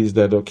 is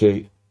that,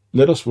 okay,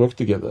 let us work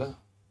together.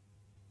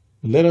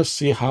 Let us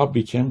see how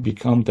we can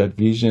become that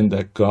vision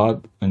that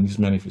God and His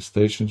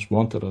manifestations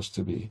wanted us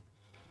to be.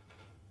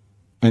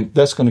 And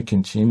that's going to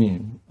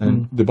continue.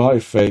 And the Baha'i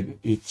faith,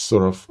 it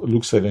sort of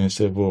looks at it and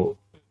says, well,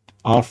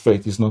 our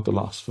faith is not the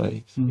last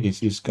faith.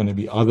 It's going to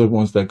be other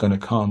ones that are going to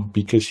come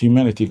because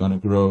humanity is going to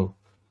grow.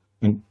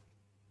 And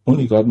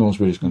only God knows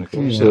where it's going to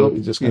go. So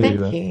it's just going to be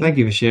that. Thank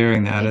you for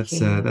sharing that.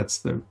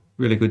 That's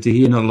really good to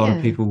hear. Not a lot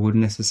of people would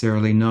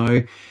necessarily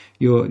know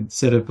your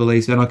set of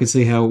beliefs, and I can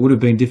see how it would have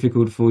been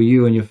difficult for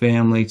you and your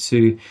family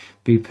to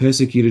be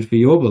persecuted for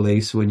your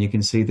beliefs when you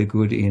can see the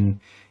good in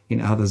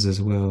others as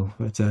well.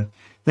 But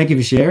thank you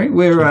for sharing.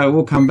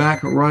 We'll come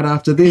back right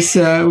after this.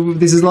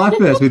 This is Life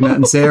Burst with Matt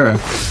and Sarah.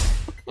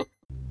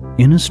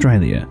 In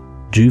Australia,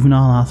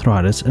 juvenile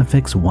arthritis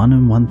affects 1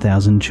 in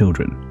 1,000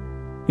 children.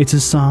 It's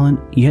a silent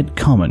yet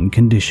common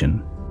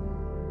condition.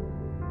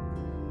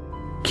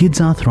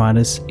 Kids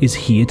Arthritis is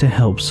here to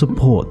help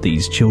support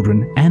these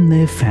children and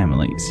their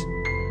families.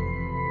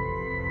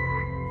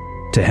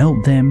 To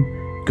help them,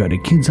 go to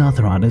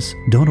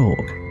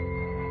kidsarthritis.org.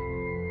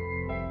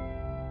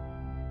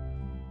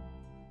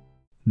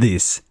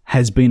 This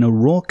has been a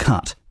Raw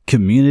Cut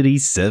community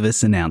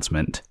service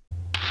announcement.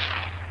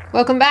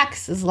 Welcome back.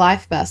 This is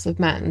Life Burst with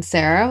Matt and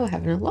Sarah. We're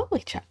having a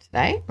lovely chat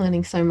today,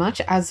 learning so much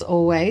as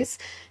always.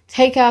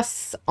 Take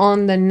us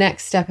on the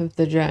next step of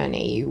the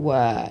journey.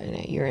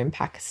 You're in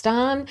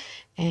Pakistan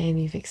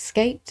and you've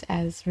escaped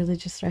as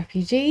religious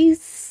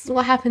refugees.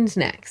 What happened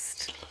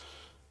next?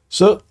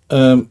 So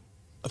I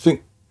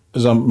think,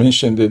 as I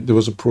mentioned, there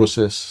was a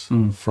process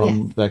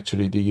from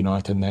actually the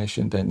United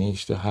Nations that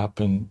needs to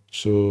happen.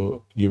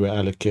 So you were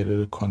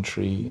allocated a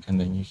country and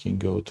then you can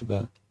go to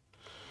that.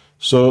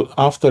 So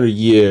after a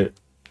year,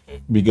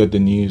 we got the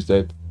news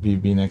that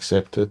we've been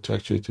accepted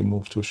to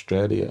move to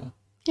Australia.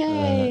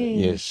 Yay!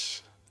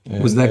 Yes.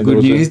 Was that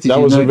good news? That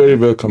was a very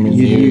welcoming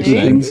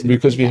news,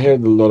 because we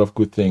heard a lot of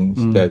good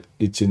things, that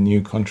it's a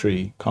new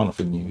country, kind of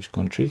a new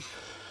country.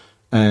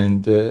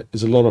 And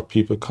there's a lot of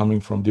people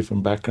coming from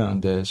different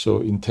backgrounds there.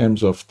 So in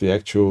terms of the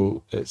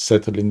actual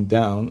settling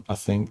down, I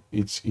think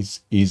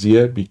it's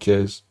easier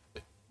because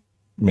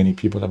many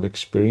people have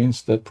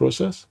experienced that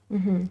process.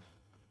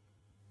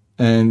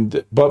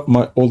 But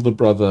my older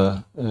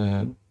brother,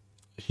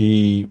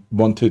 he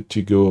wanted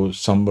to go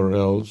somewhere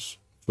else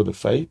for the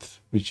faith,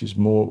 which is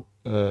more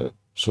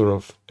sort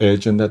of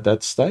urgent at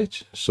that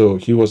stage. So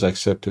he was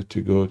accepted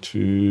to go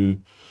to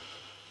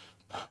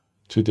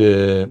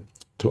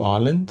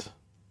Ireland.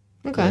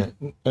 Okay.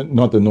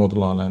 Not the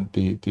Northern Ireland,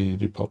 the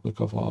Republic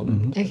of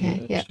Ireland.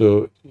 Okay, yeah.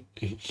 So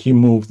he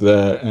moved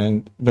there,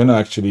 and when I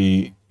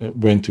actually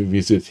went to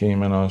visit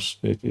him, and I'm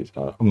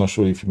not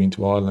sure if you've been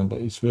to Ireland,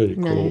 but it's very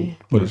cold,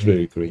 but it's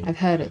very green. I've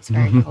heard it's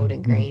very cold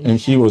and green. And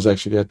he was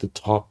actually at the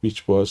top,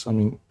 which was,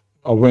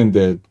 I went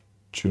there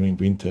during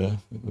winter.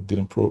 I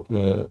didn't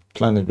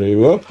plan it very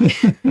well.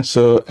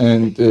 So,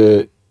 and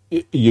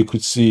you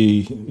could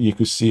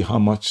see how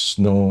much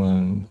snow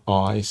and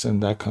ice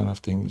and that kind of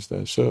thing is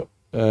there. So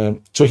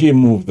he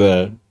moved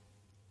there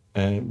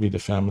with the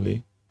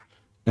family,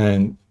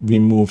 and we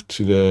moved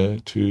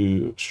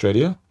to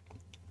Australia.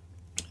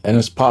 And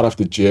as part of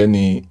the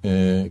journey,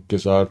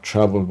 because our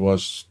travel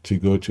was to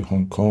go to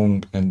Hong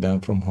Kong and then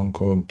from Hong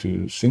Kong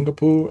to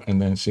Singapore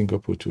and then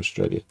Singapore to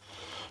Australia.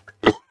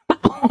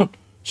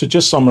 So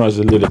just summarize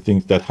the little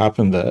things that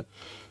happened there.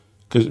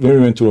 Because when we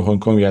went to Hong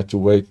Kong, we had to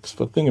wait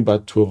for, I think,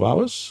 about 12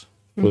 hours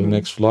for the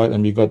next flight.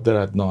 And we got there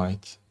at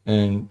night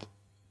and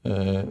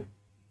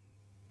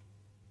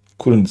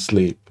couldn't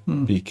sleep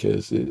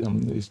because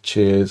there's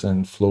chairs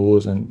and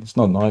floors and it's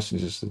not nice.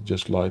 It's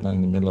just lie down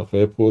in the middle of the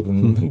airport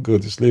and go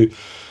to sleep.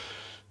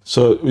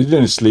 So we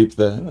didn't sleep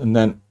there. And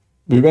then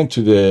we went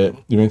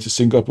to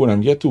Singapore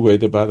and we had to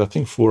wait about, I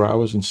think, 4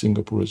 hours in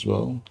Singapore as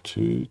well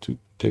to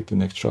take the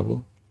next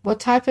travel. What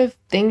type of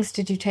things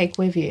did you take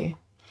with you?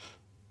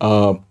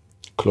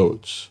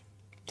 Clothes.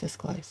 Just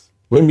clothes.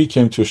 When we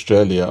came to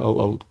Australia,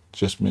 I'll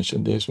just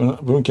mention this. When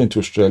we came to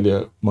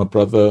Australia, my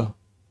brother,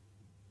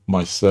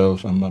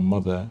 myself, and my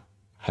mother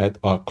had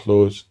our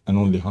clothes and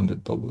only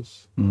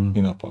 $100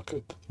 in our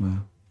pocket. Wow.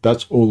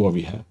 That's all what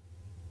we had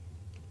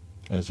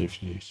as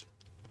refugees.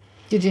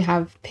 Did you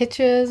have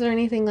pictures or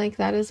anything like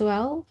that as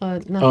well? Or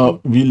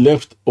nothing? We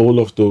left all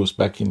of those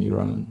back in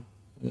Iran.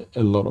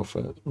 A lot of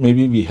it.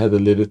 Maybe we had a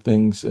little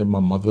things my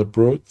mother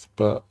brought,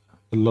 but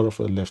a lot of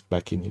it left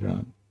back in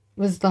Iran.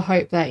 Was the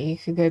hope that you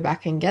could go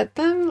back and get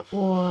them,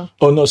 or?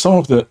 Oh no, some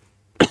of the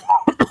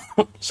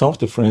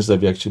friends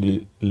that we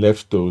actually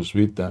left those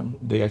with them,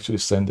 they actually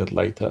sent it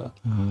later.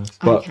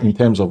 But in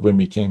terms of when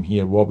we came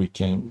here, what we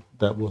came,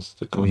 that was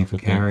the kind We of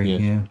could thing, carry, yeah.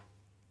 yeah.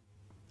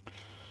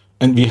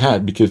 And we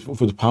had, because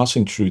for the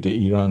passing through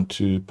the Iran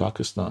to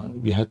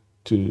Pakistan, we had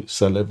to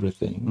sell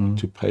everything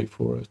to pay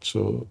for it.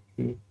 So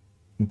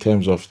in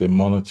terms of the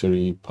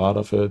monetary part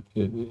of it,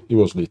 it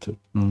was little.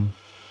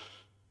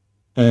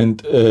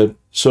 And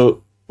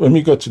so when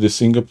we got to the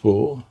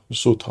Singapore, we were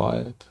so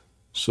tired.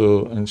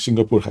 So, and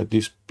Singapore had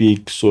these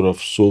big sort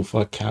of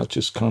sofa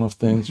couches kind of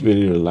things,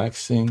 very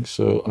relaxing.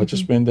 So I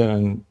just went there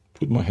and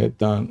put my head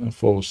down and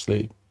fall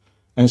asleep.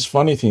 And it's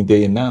funny thing,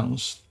 they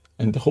announced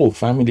and the whole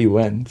family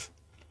went.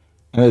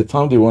 And at the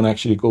time they want to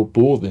actually go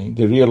boarding,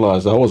 they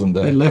realized I wasn't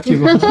there. They left you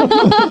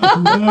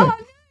behind. No.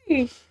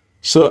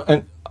 So,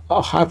 and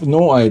I have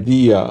no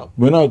idea.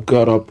 When I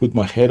got up, put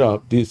my head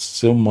up,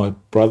 some of my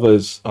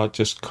brothers are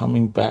just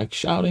coming back,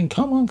 shouting,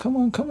 "Come on, come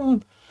on, come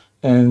on!"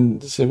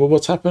 And they said, "Well,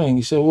 what's happening?"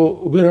 He said, "Well,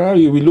 where are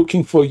you? We're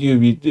looking for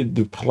you.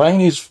 The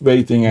plane is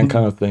waiting," and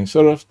kind of thing.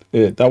 Sort of,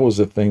 that was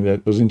the thing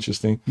that was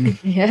interesting.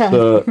 Yeah.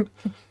 So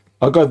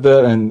I got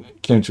there and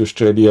came to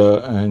Australia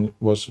and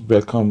was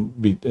welcomed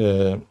with,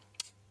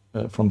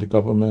 from the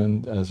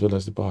government as well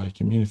as the Baha'i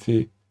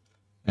community,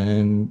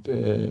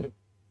 and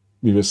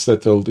we were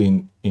settled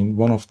in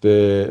one of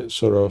the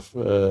sort of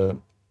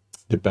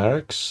the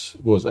barracks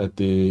was at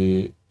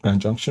the Grand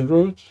Junction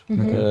Road,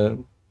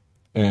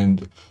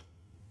 and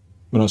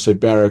when I say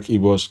barrack, it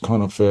was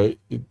kind of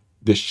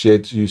the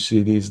sheds you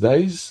see these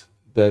days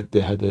that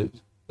they had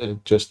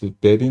just a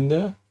bed in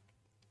there,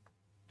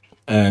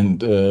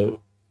 and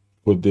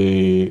for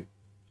the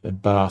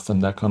bath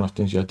and that kind of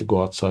things, you had to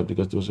go outside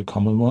because there was a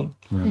common one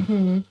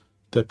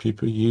that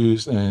people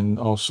used, and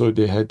also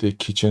they had the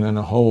kitchen and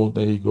a hall.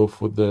 There you go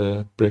for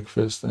the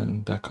breakfast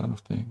and that kind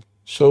of thing.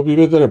 So we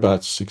were there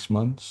about 6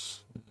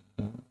 months,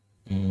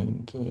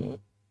 and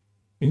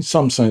in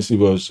some sense it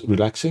was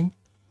relaxing.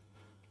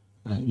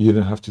 You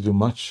didn't have to do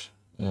much,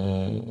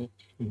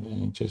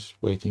 just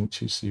waiting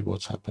to see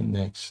what's happened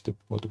next,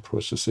 what the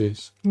process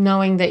is.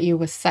 Knowing that you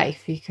were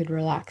safe, you could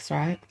relax,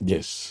 right?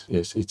 Yes.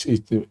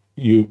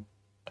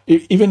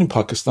 Even in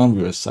Pakistan,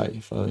 we were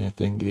safe, I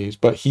think it is.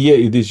 But here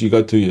it is, you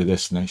got to your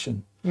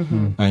destination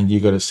and you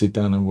got to sit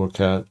down and work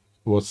out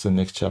what's the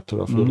next chapter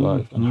of your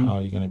life and how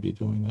you're going to be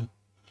doing that.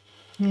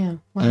 Yeah.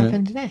 What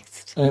happened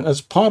next? And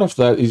as part of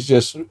that is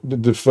just,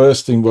 the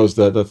first thing was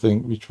that I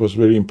think, which was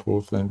very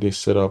important, they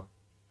set up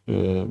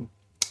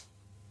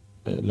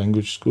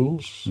language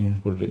schools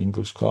for the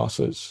English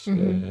classes.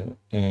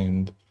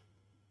 And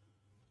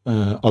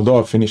although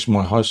I finished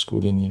my high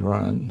school in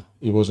Iran,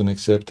 it wasn't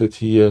accepted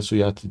here, so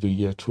you had to do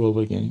year 12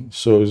 again.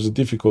 So it was a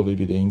difficulty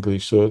with the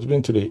English. So I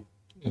went to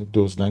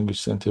those language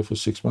center for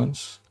 6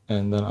 months,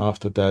 and then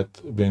after that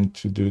went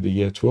to do the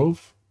year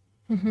 12.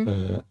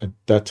 At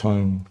that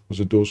time was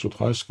a Dorswood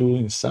High School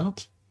in the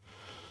south,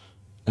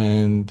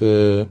 and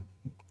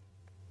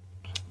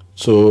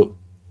so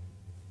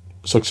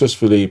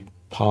successfully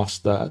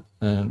passed that,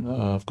 and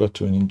I've got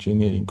to an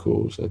engineering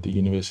course at the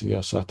University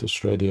of South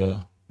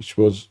Australia, which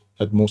was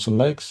at Mawson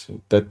Lakes.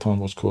 At that time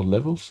was called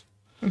Levels.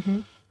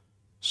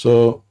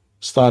 So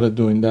started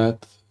doing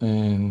that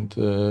and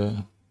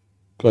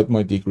got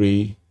my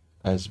degree,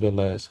 as well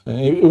as,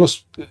 it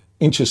was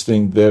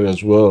interesting there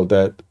as well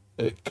that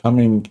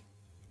coming,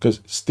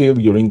 because still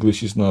your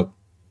English is not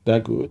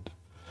that good,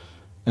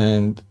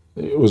 and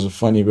it was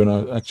funny when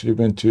I actually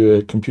went to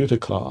a computer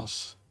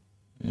class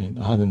and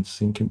I hadn't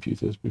seen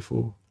computers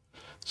before.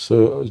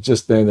 So I was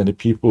just there, and the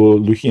people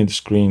looking at the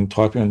screen,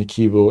 typing on the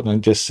keyboard, and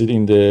I'm just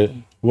sitting there.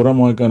 What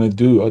am I going to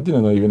do? I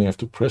didn't even have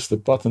to press the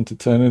button to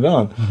turn it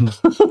on.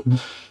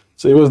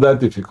 So it was that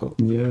difficult.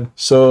 Yeah.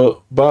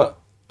 So, but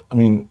I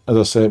mean, as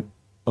I said,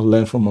 I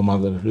learned from my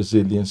mother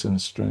resilience and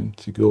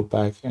strength to go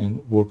back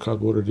and work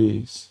out what it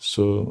is.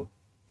 So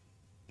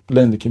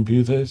learn the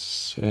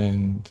computers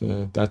and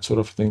that sort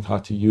of thing, how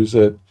to use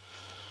it,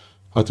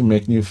 how to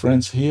make new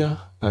friends here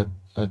at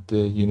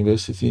the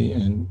university,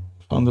 and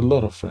found a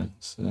lot of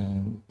friends.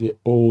 And they're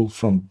all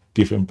from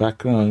different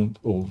backgrounds,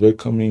 all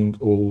welcoming,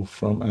 all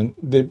from, and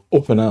they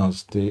open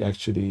house. They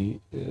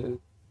actually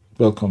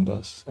welcomed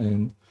us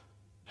and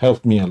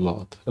helped me a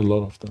lot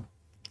of them.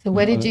 So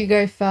where did you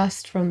go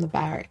first from the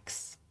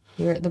barracks?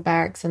 You were at the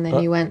barracks and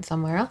then you went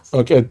somewhere else?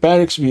 Okay, at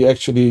barracks,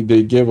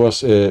 they gave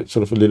us a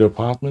sort of a little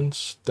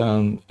apartments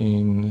down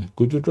in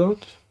Goodwood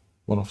Road,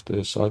 one of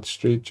the side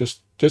street,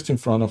 just in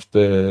front of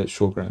the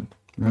showground.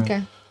 Right.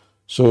 Okay.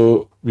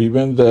 So we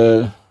went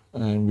there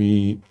and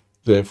we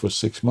there for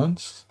 6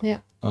 months. Yeah.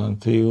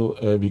 Until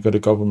we got a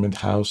government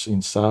house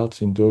in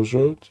South in Dawes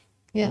Road.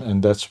 Yeah.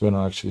 And that's when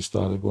I actually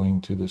started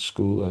going to the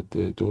school at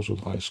the Dawes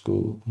Road High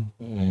School.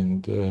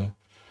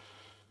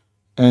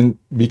 And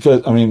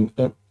because,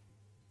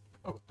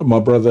 my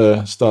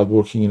brother started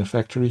working in a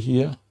factory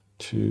here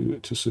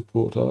to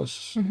support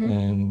us.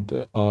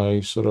 And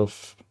I sort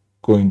of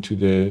going to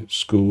the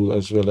school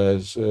as well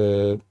as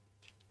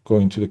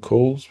going to the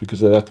Coles,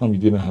 because at that time we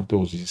didn't have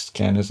those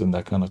scanners and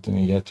that kind of thing.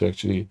 You had to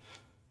actually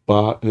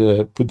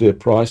put the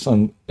price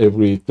on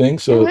everything.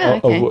 So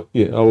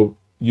I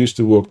used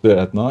to work there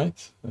at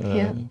night,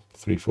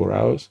 3-4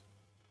 hours.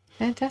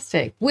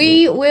 Fantastic.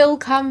 We will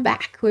come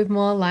back with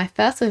more Life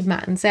First with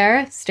Matt and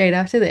Sarah straight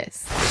after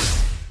this.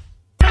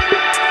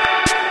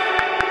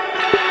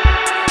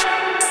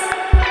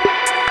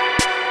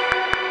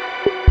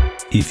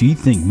 If you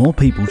think more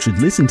people should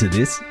listen to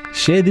this,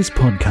 share this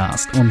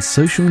podcast on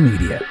social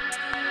media.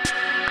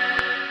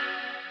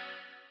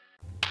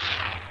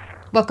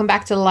 Welcome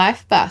back to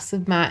Life Bus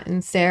with Matt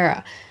and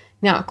Sarah.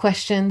 Now, a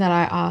question that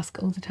I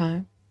ask all the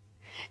time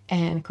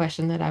and a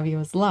question that our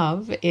viewers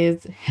love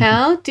is,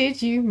 how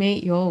did you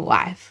meet your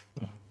wife?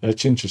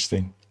 That's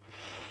interesting.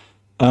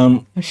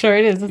 I'm sure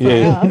it is. That's what I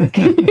ask.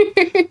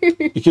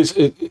 Because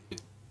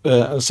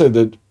I said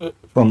that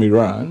from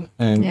Iran,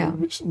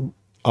 and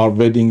our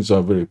weddings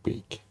are very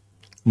big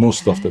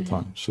most of the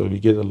time. So we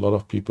get a lot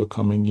of people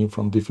coming in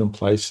from different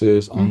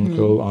places,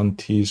 uncle,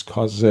 aunties,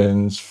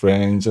 cousins,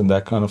 friends, and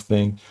that kind of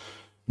thing.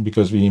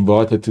 Because we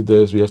invited to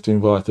this, we have to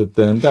invite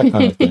them, that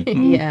kind of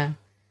thing. Yeah.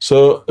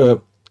 So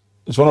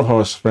it's one of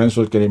our friends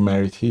was getting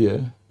married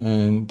here.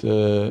 And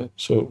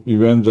so we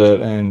went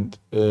there and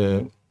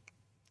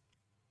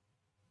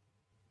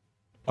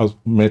I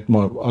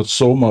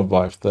saw my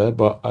wife there,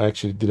 but I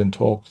actually didn't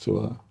talk to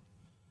her.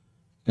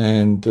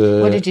 And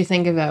what did you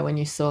think of her when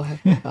you saw her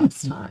for the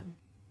first time?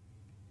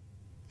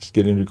 It's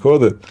getting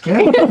recorded.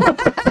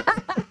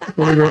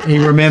 Well, he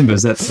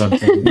remembers that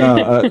something.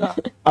 No,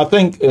 I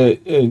think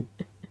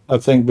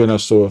when I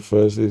saw her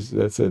first,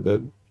 that's it.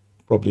 That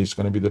probably is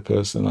going to be the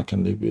person I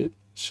can live with.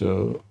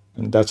 So,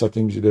 and that's I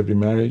think with every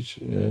marriage.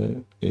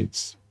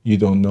 It's you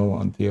don't know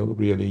until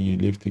really you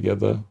live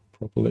together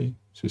properly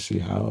to see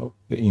how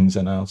the ins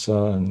and outs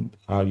are and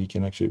how you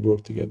can actually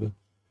work together.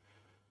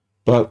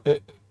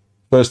 But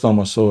first time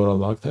I saw her, I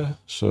liked her.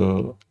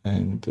 So,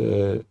 and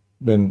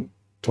when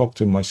talked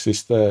to my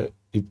sister,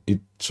 it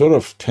sort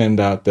of turned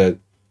out that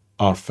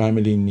our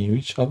family knew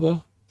each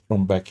other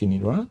from back in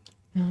Iran.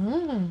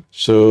 Oh.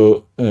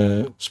 So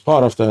as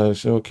part of that, I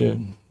said, okay,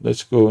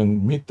 let's go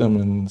and meet them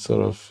and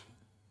sort of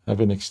have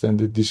an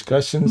extended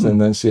discussions and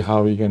then see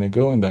how we're going to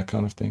go and that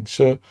kind of thing.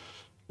 So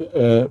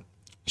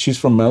she's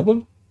from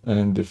Melbourne,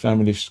 and the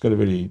family, she's got a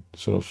very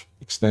sort of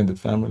extended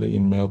family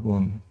in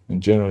Melbourne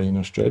and generally in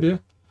Australia.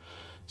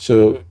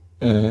 So,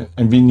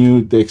 and we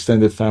knew the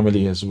extended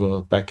family as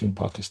well back in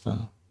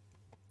Pakistan.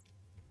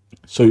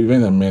 So we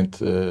went and met,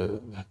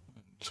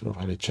 sort of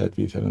had a chat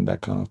with her and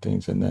that kind of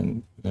things.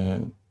 And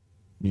then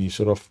we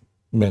sort of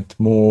met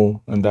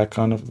more and that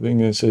kind of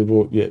thing and said,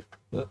 well, yeah,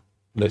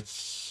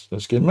 let's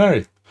get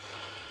married.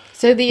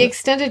 So the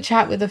extended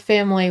chat with the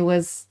family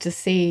was to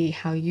see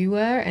how you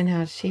were and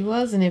how she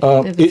was, and if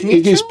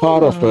it is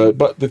part of it.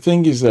 But the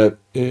thing is that,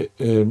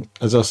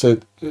 as I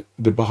said,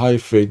 the Baha'i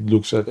faith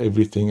looks at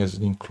everything as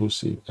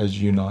inclusive,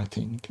 as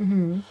uniting.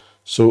 Mm-hmm.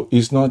 So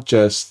it's not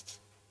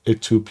just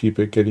two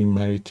people getting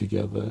married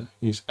together.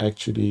 It's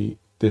actually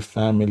the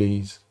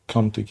families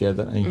come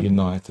together and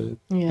united,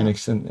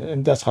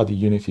 and that's how the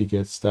unity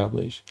gets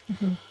established.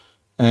 Mm-hmm.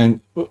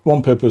 And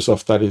one purpose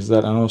of that is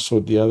that, and also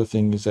the other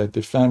thing is that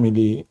the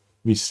family,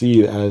 we see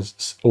it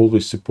as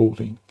always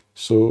supporting.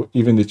 So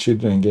even the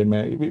children get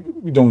married,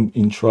 we don't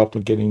interrupt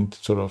or get into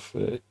sort of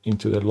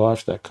into their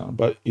life that kind.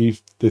 But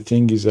if the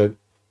thing is that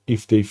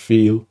if they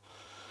feel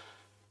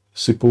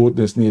support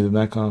that's needed and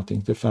that kind of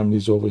thing, the family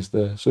is always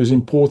there. So it's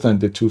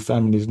important the two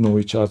families know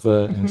each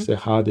other and see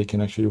how they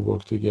can actually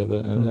work together,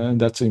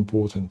 and that's an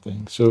important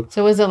thing. So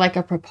was it like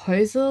a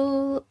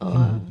proposal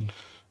or?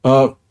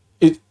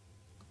 It's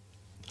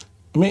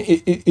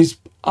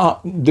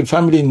the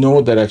family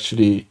know that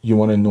actually you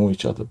want to know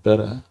each other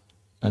better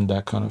and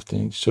that kind of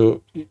thing.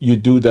 So you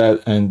do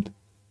that, and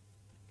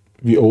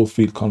we all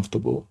feel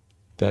comfortable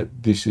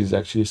that this is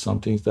actually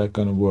something that's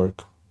going to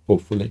work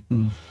hopefully.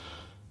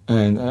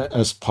 And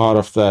as part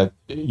of that,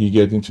 you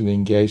get into the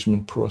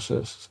engagement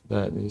process.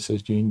 That it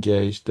says you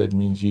engage. That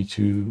means you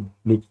two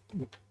look.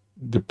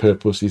 The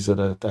purpose is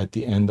that at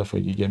the end of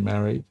it, you get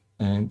married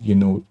and you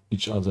know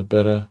each other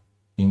better,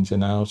 ins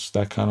and outs,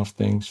 that kind of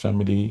things,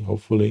 family,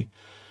 hopefully.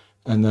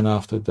 And then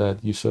after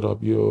that, you set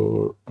up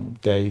your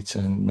dates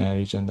and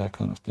marriage and that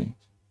kind of thing.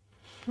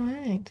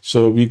 Right.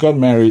 So we got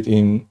married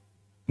in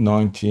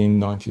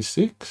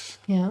 1996.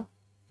 Yeah.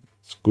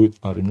 It's good.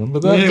 I remember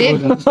that. Yeah,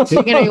 Did. well done.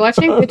 You're going to be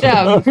watching? Good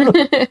job.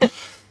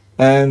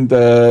 And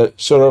at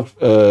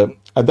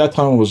that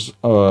time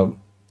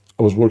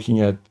I was working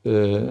at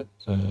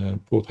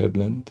Port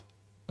Hedland,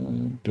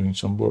 doing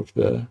some work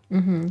there.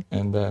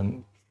 And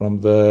then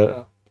from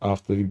there,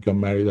 after we got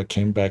married, I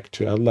came back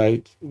to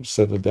Adelaide,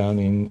 settled down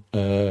in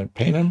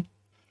Payneham.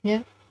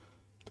 Yeah.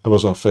 That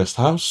was our first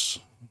house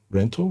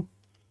rental.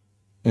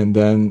 And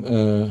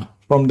then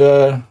from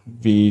there,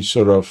 we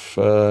sort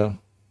of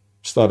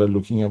started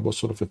looking at what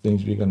sort of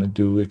things we're going to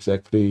do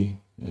exactly,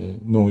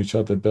 know each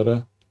other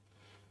better.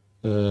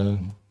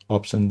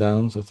 Ups and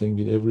downs, I think,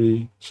 with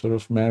every sort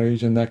of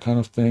marriage and that kind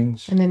of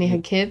things. And then you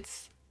had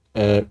kids?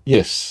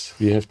 Yes,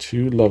 we have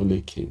 2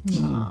 lovely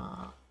kids.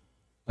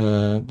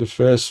 The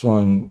first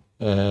one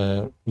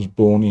was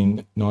born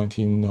in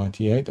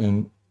 1998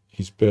 and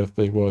his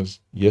birthday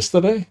was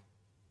yesterday.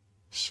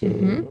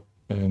 So,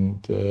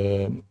 and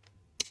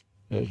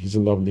he's a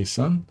lovely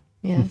son.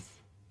 Yes.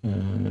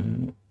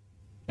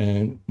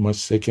 And my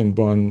second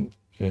one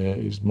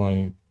is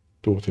my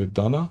daughter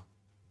Donna.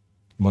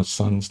 My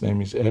son's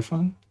name is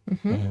Irfan.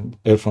 And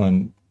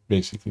Irfan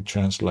basically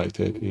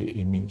translated,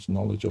 it means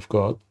knowledge of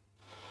God.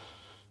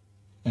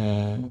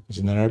 It's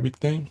an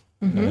Arabic name.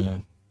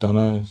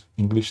 Donna is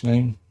English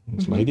name,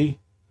 it's lady.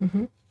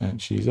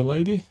 And she's a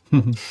lady.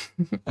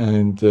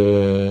 And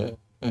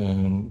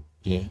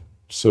yeah,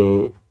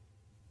 so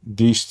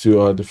these 2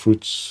 are the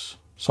fruits,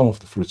 some of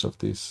the fruits of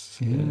this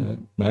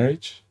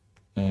marriage.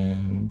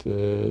 And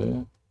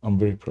I'm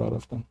very proud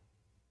of them.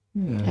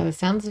 By the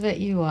sounds of it,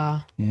 you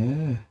are.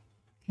 Yeah.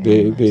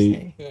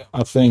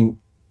 I think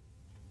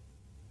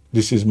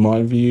this is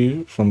my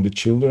view from the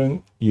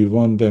children. You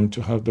want them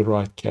to have the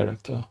right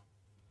character.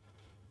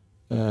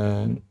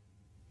 And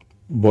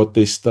what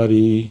they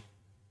study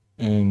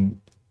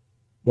and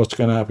what's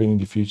going to happen in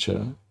the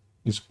future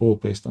is all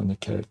based on the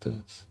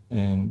characters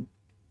and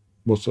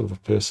what sort of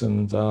a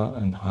person they are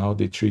and how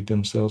they treat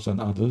themselves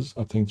and others.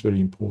 I think it's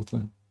very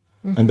important.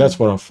 And that's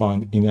what I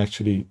find in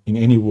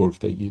any work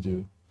that you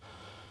do.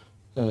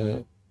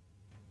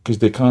 Because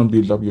they can't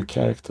build up your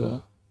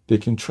character. They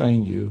can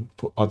train you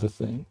for other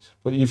things.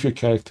 But if your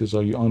characters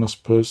are, you're an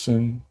honest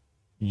person,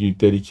 you're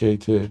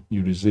dedicated,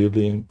 you're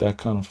resilient, that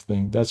kind of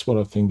thing, that's what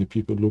I think the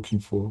people are looking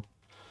for.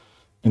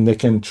 And they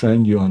can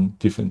train you on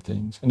different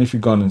things. And if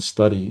you've gone and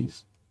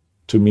studies,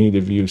 to me,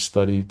 the view of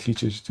study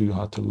teaches you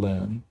how to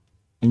learn.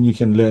 And you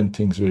can learn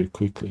things very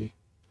quickly.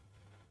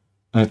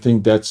 And I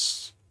think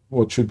that's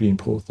what should be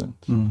important.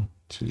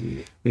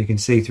 You can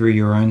see through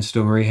your own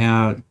story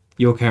how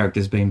your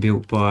character's been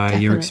built by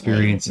your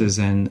experiences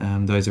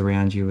and those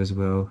around you as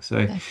well.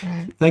 So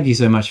thank you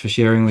so much for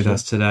sharing with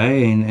us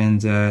today.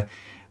 And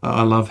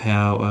I love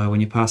how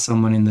when you pass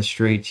someone in the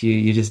street,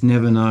 you just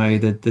never know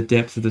the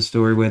depth of the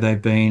story where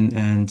they've been.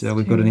 And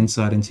we've got an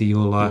insight into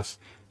your life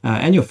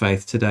and your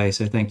faith today.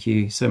 So thank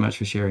you so much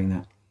for sharing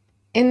that.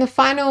 In the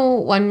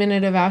final 1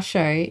 minute of our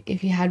show,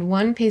 if you had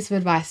one piece of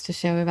advice to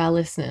share with our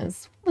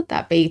listeners, what would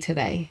that be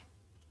today?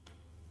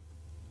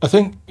 I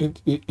think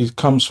it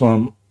comes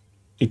from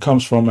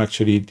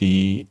actually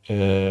the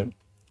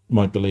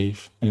my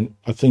belief, and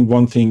I think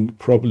one thing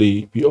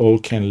probably we all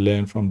can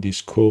learn from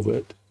this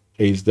COVID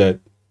is that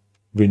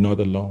we're not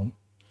alone,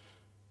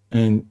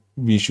 and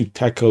we should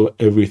tackle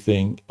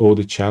everything, all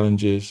the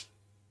challenges,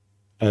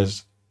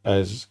 as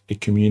a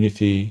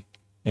community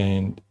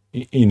and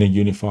in a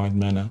unified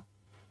manner,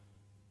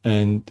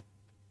 and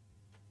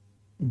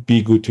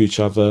be good to each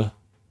other,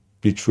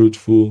 be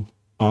truthful,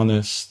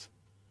 honest,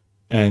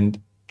 and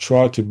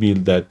try to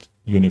build that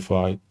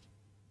unified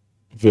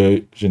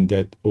vision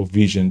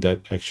that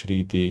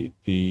actually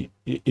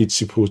it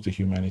supposed the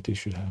humanity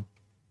should have.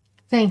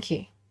 Thank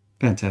you.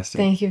 Fantastic.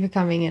 Thank you for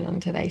coming in on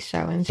today's show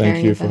and Thank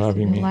sharing you with for us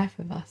having your me. life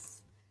with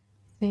us.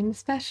 It's been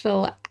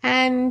special.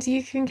 And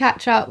you can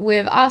catch up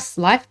with us,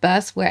 Life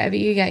Burst, wherever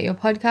you get your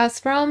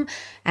podcasts from,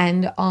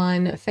 and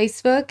on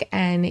Facebook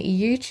and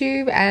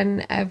YouTube,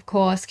 and of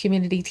course,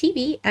 community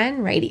TV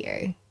and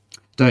radio.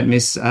 Don't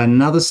miss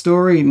another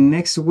story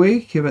next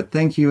week, but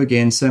thank you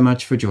again so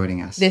much for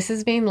joining us. This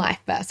has been Life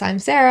Burst. I'm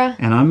Sarah.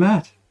 And I'm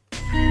Matt.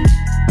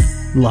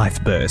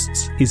 Life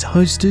Bursts is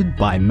hosted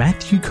by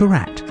Matthew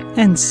Karat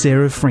and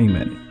Sarah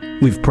Freeman,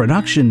 with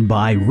production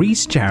by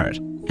Reese Jarrett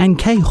and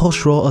Kay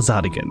Hoshraw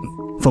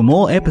Ozadigan. For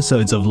more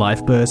episodes of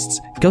Life Bursts,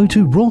 go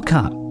to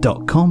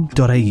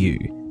rawcut.com.au.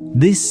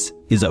 This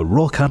is a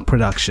Rawcut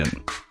production.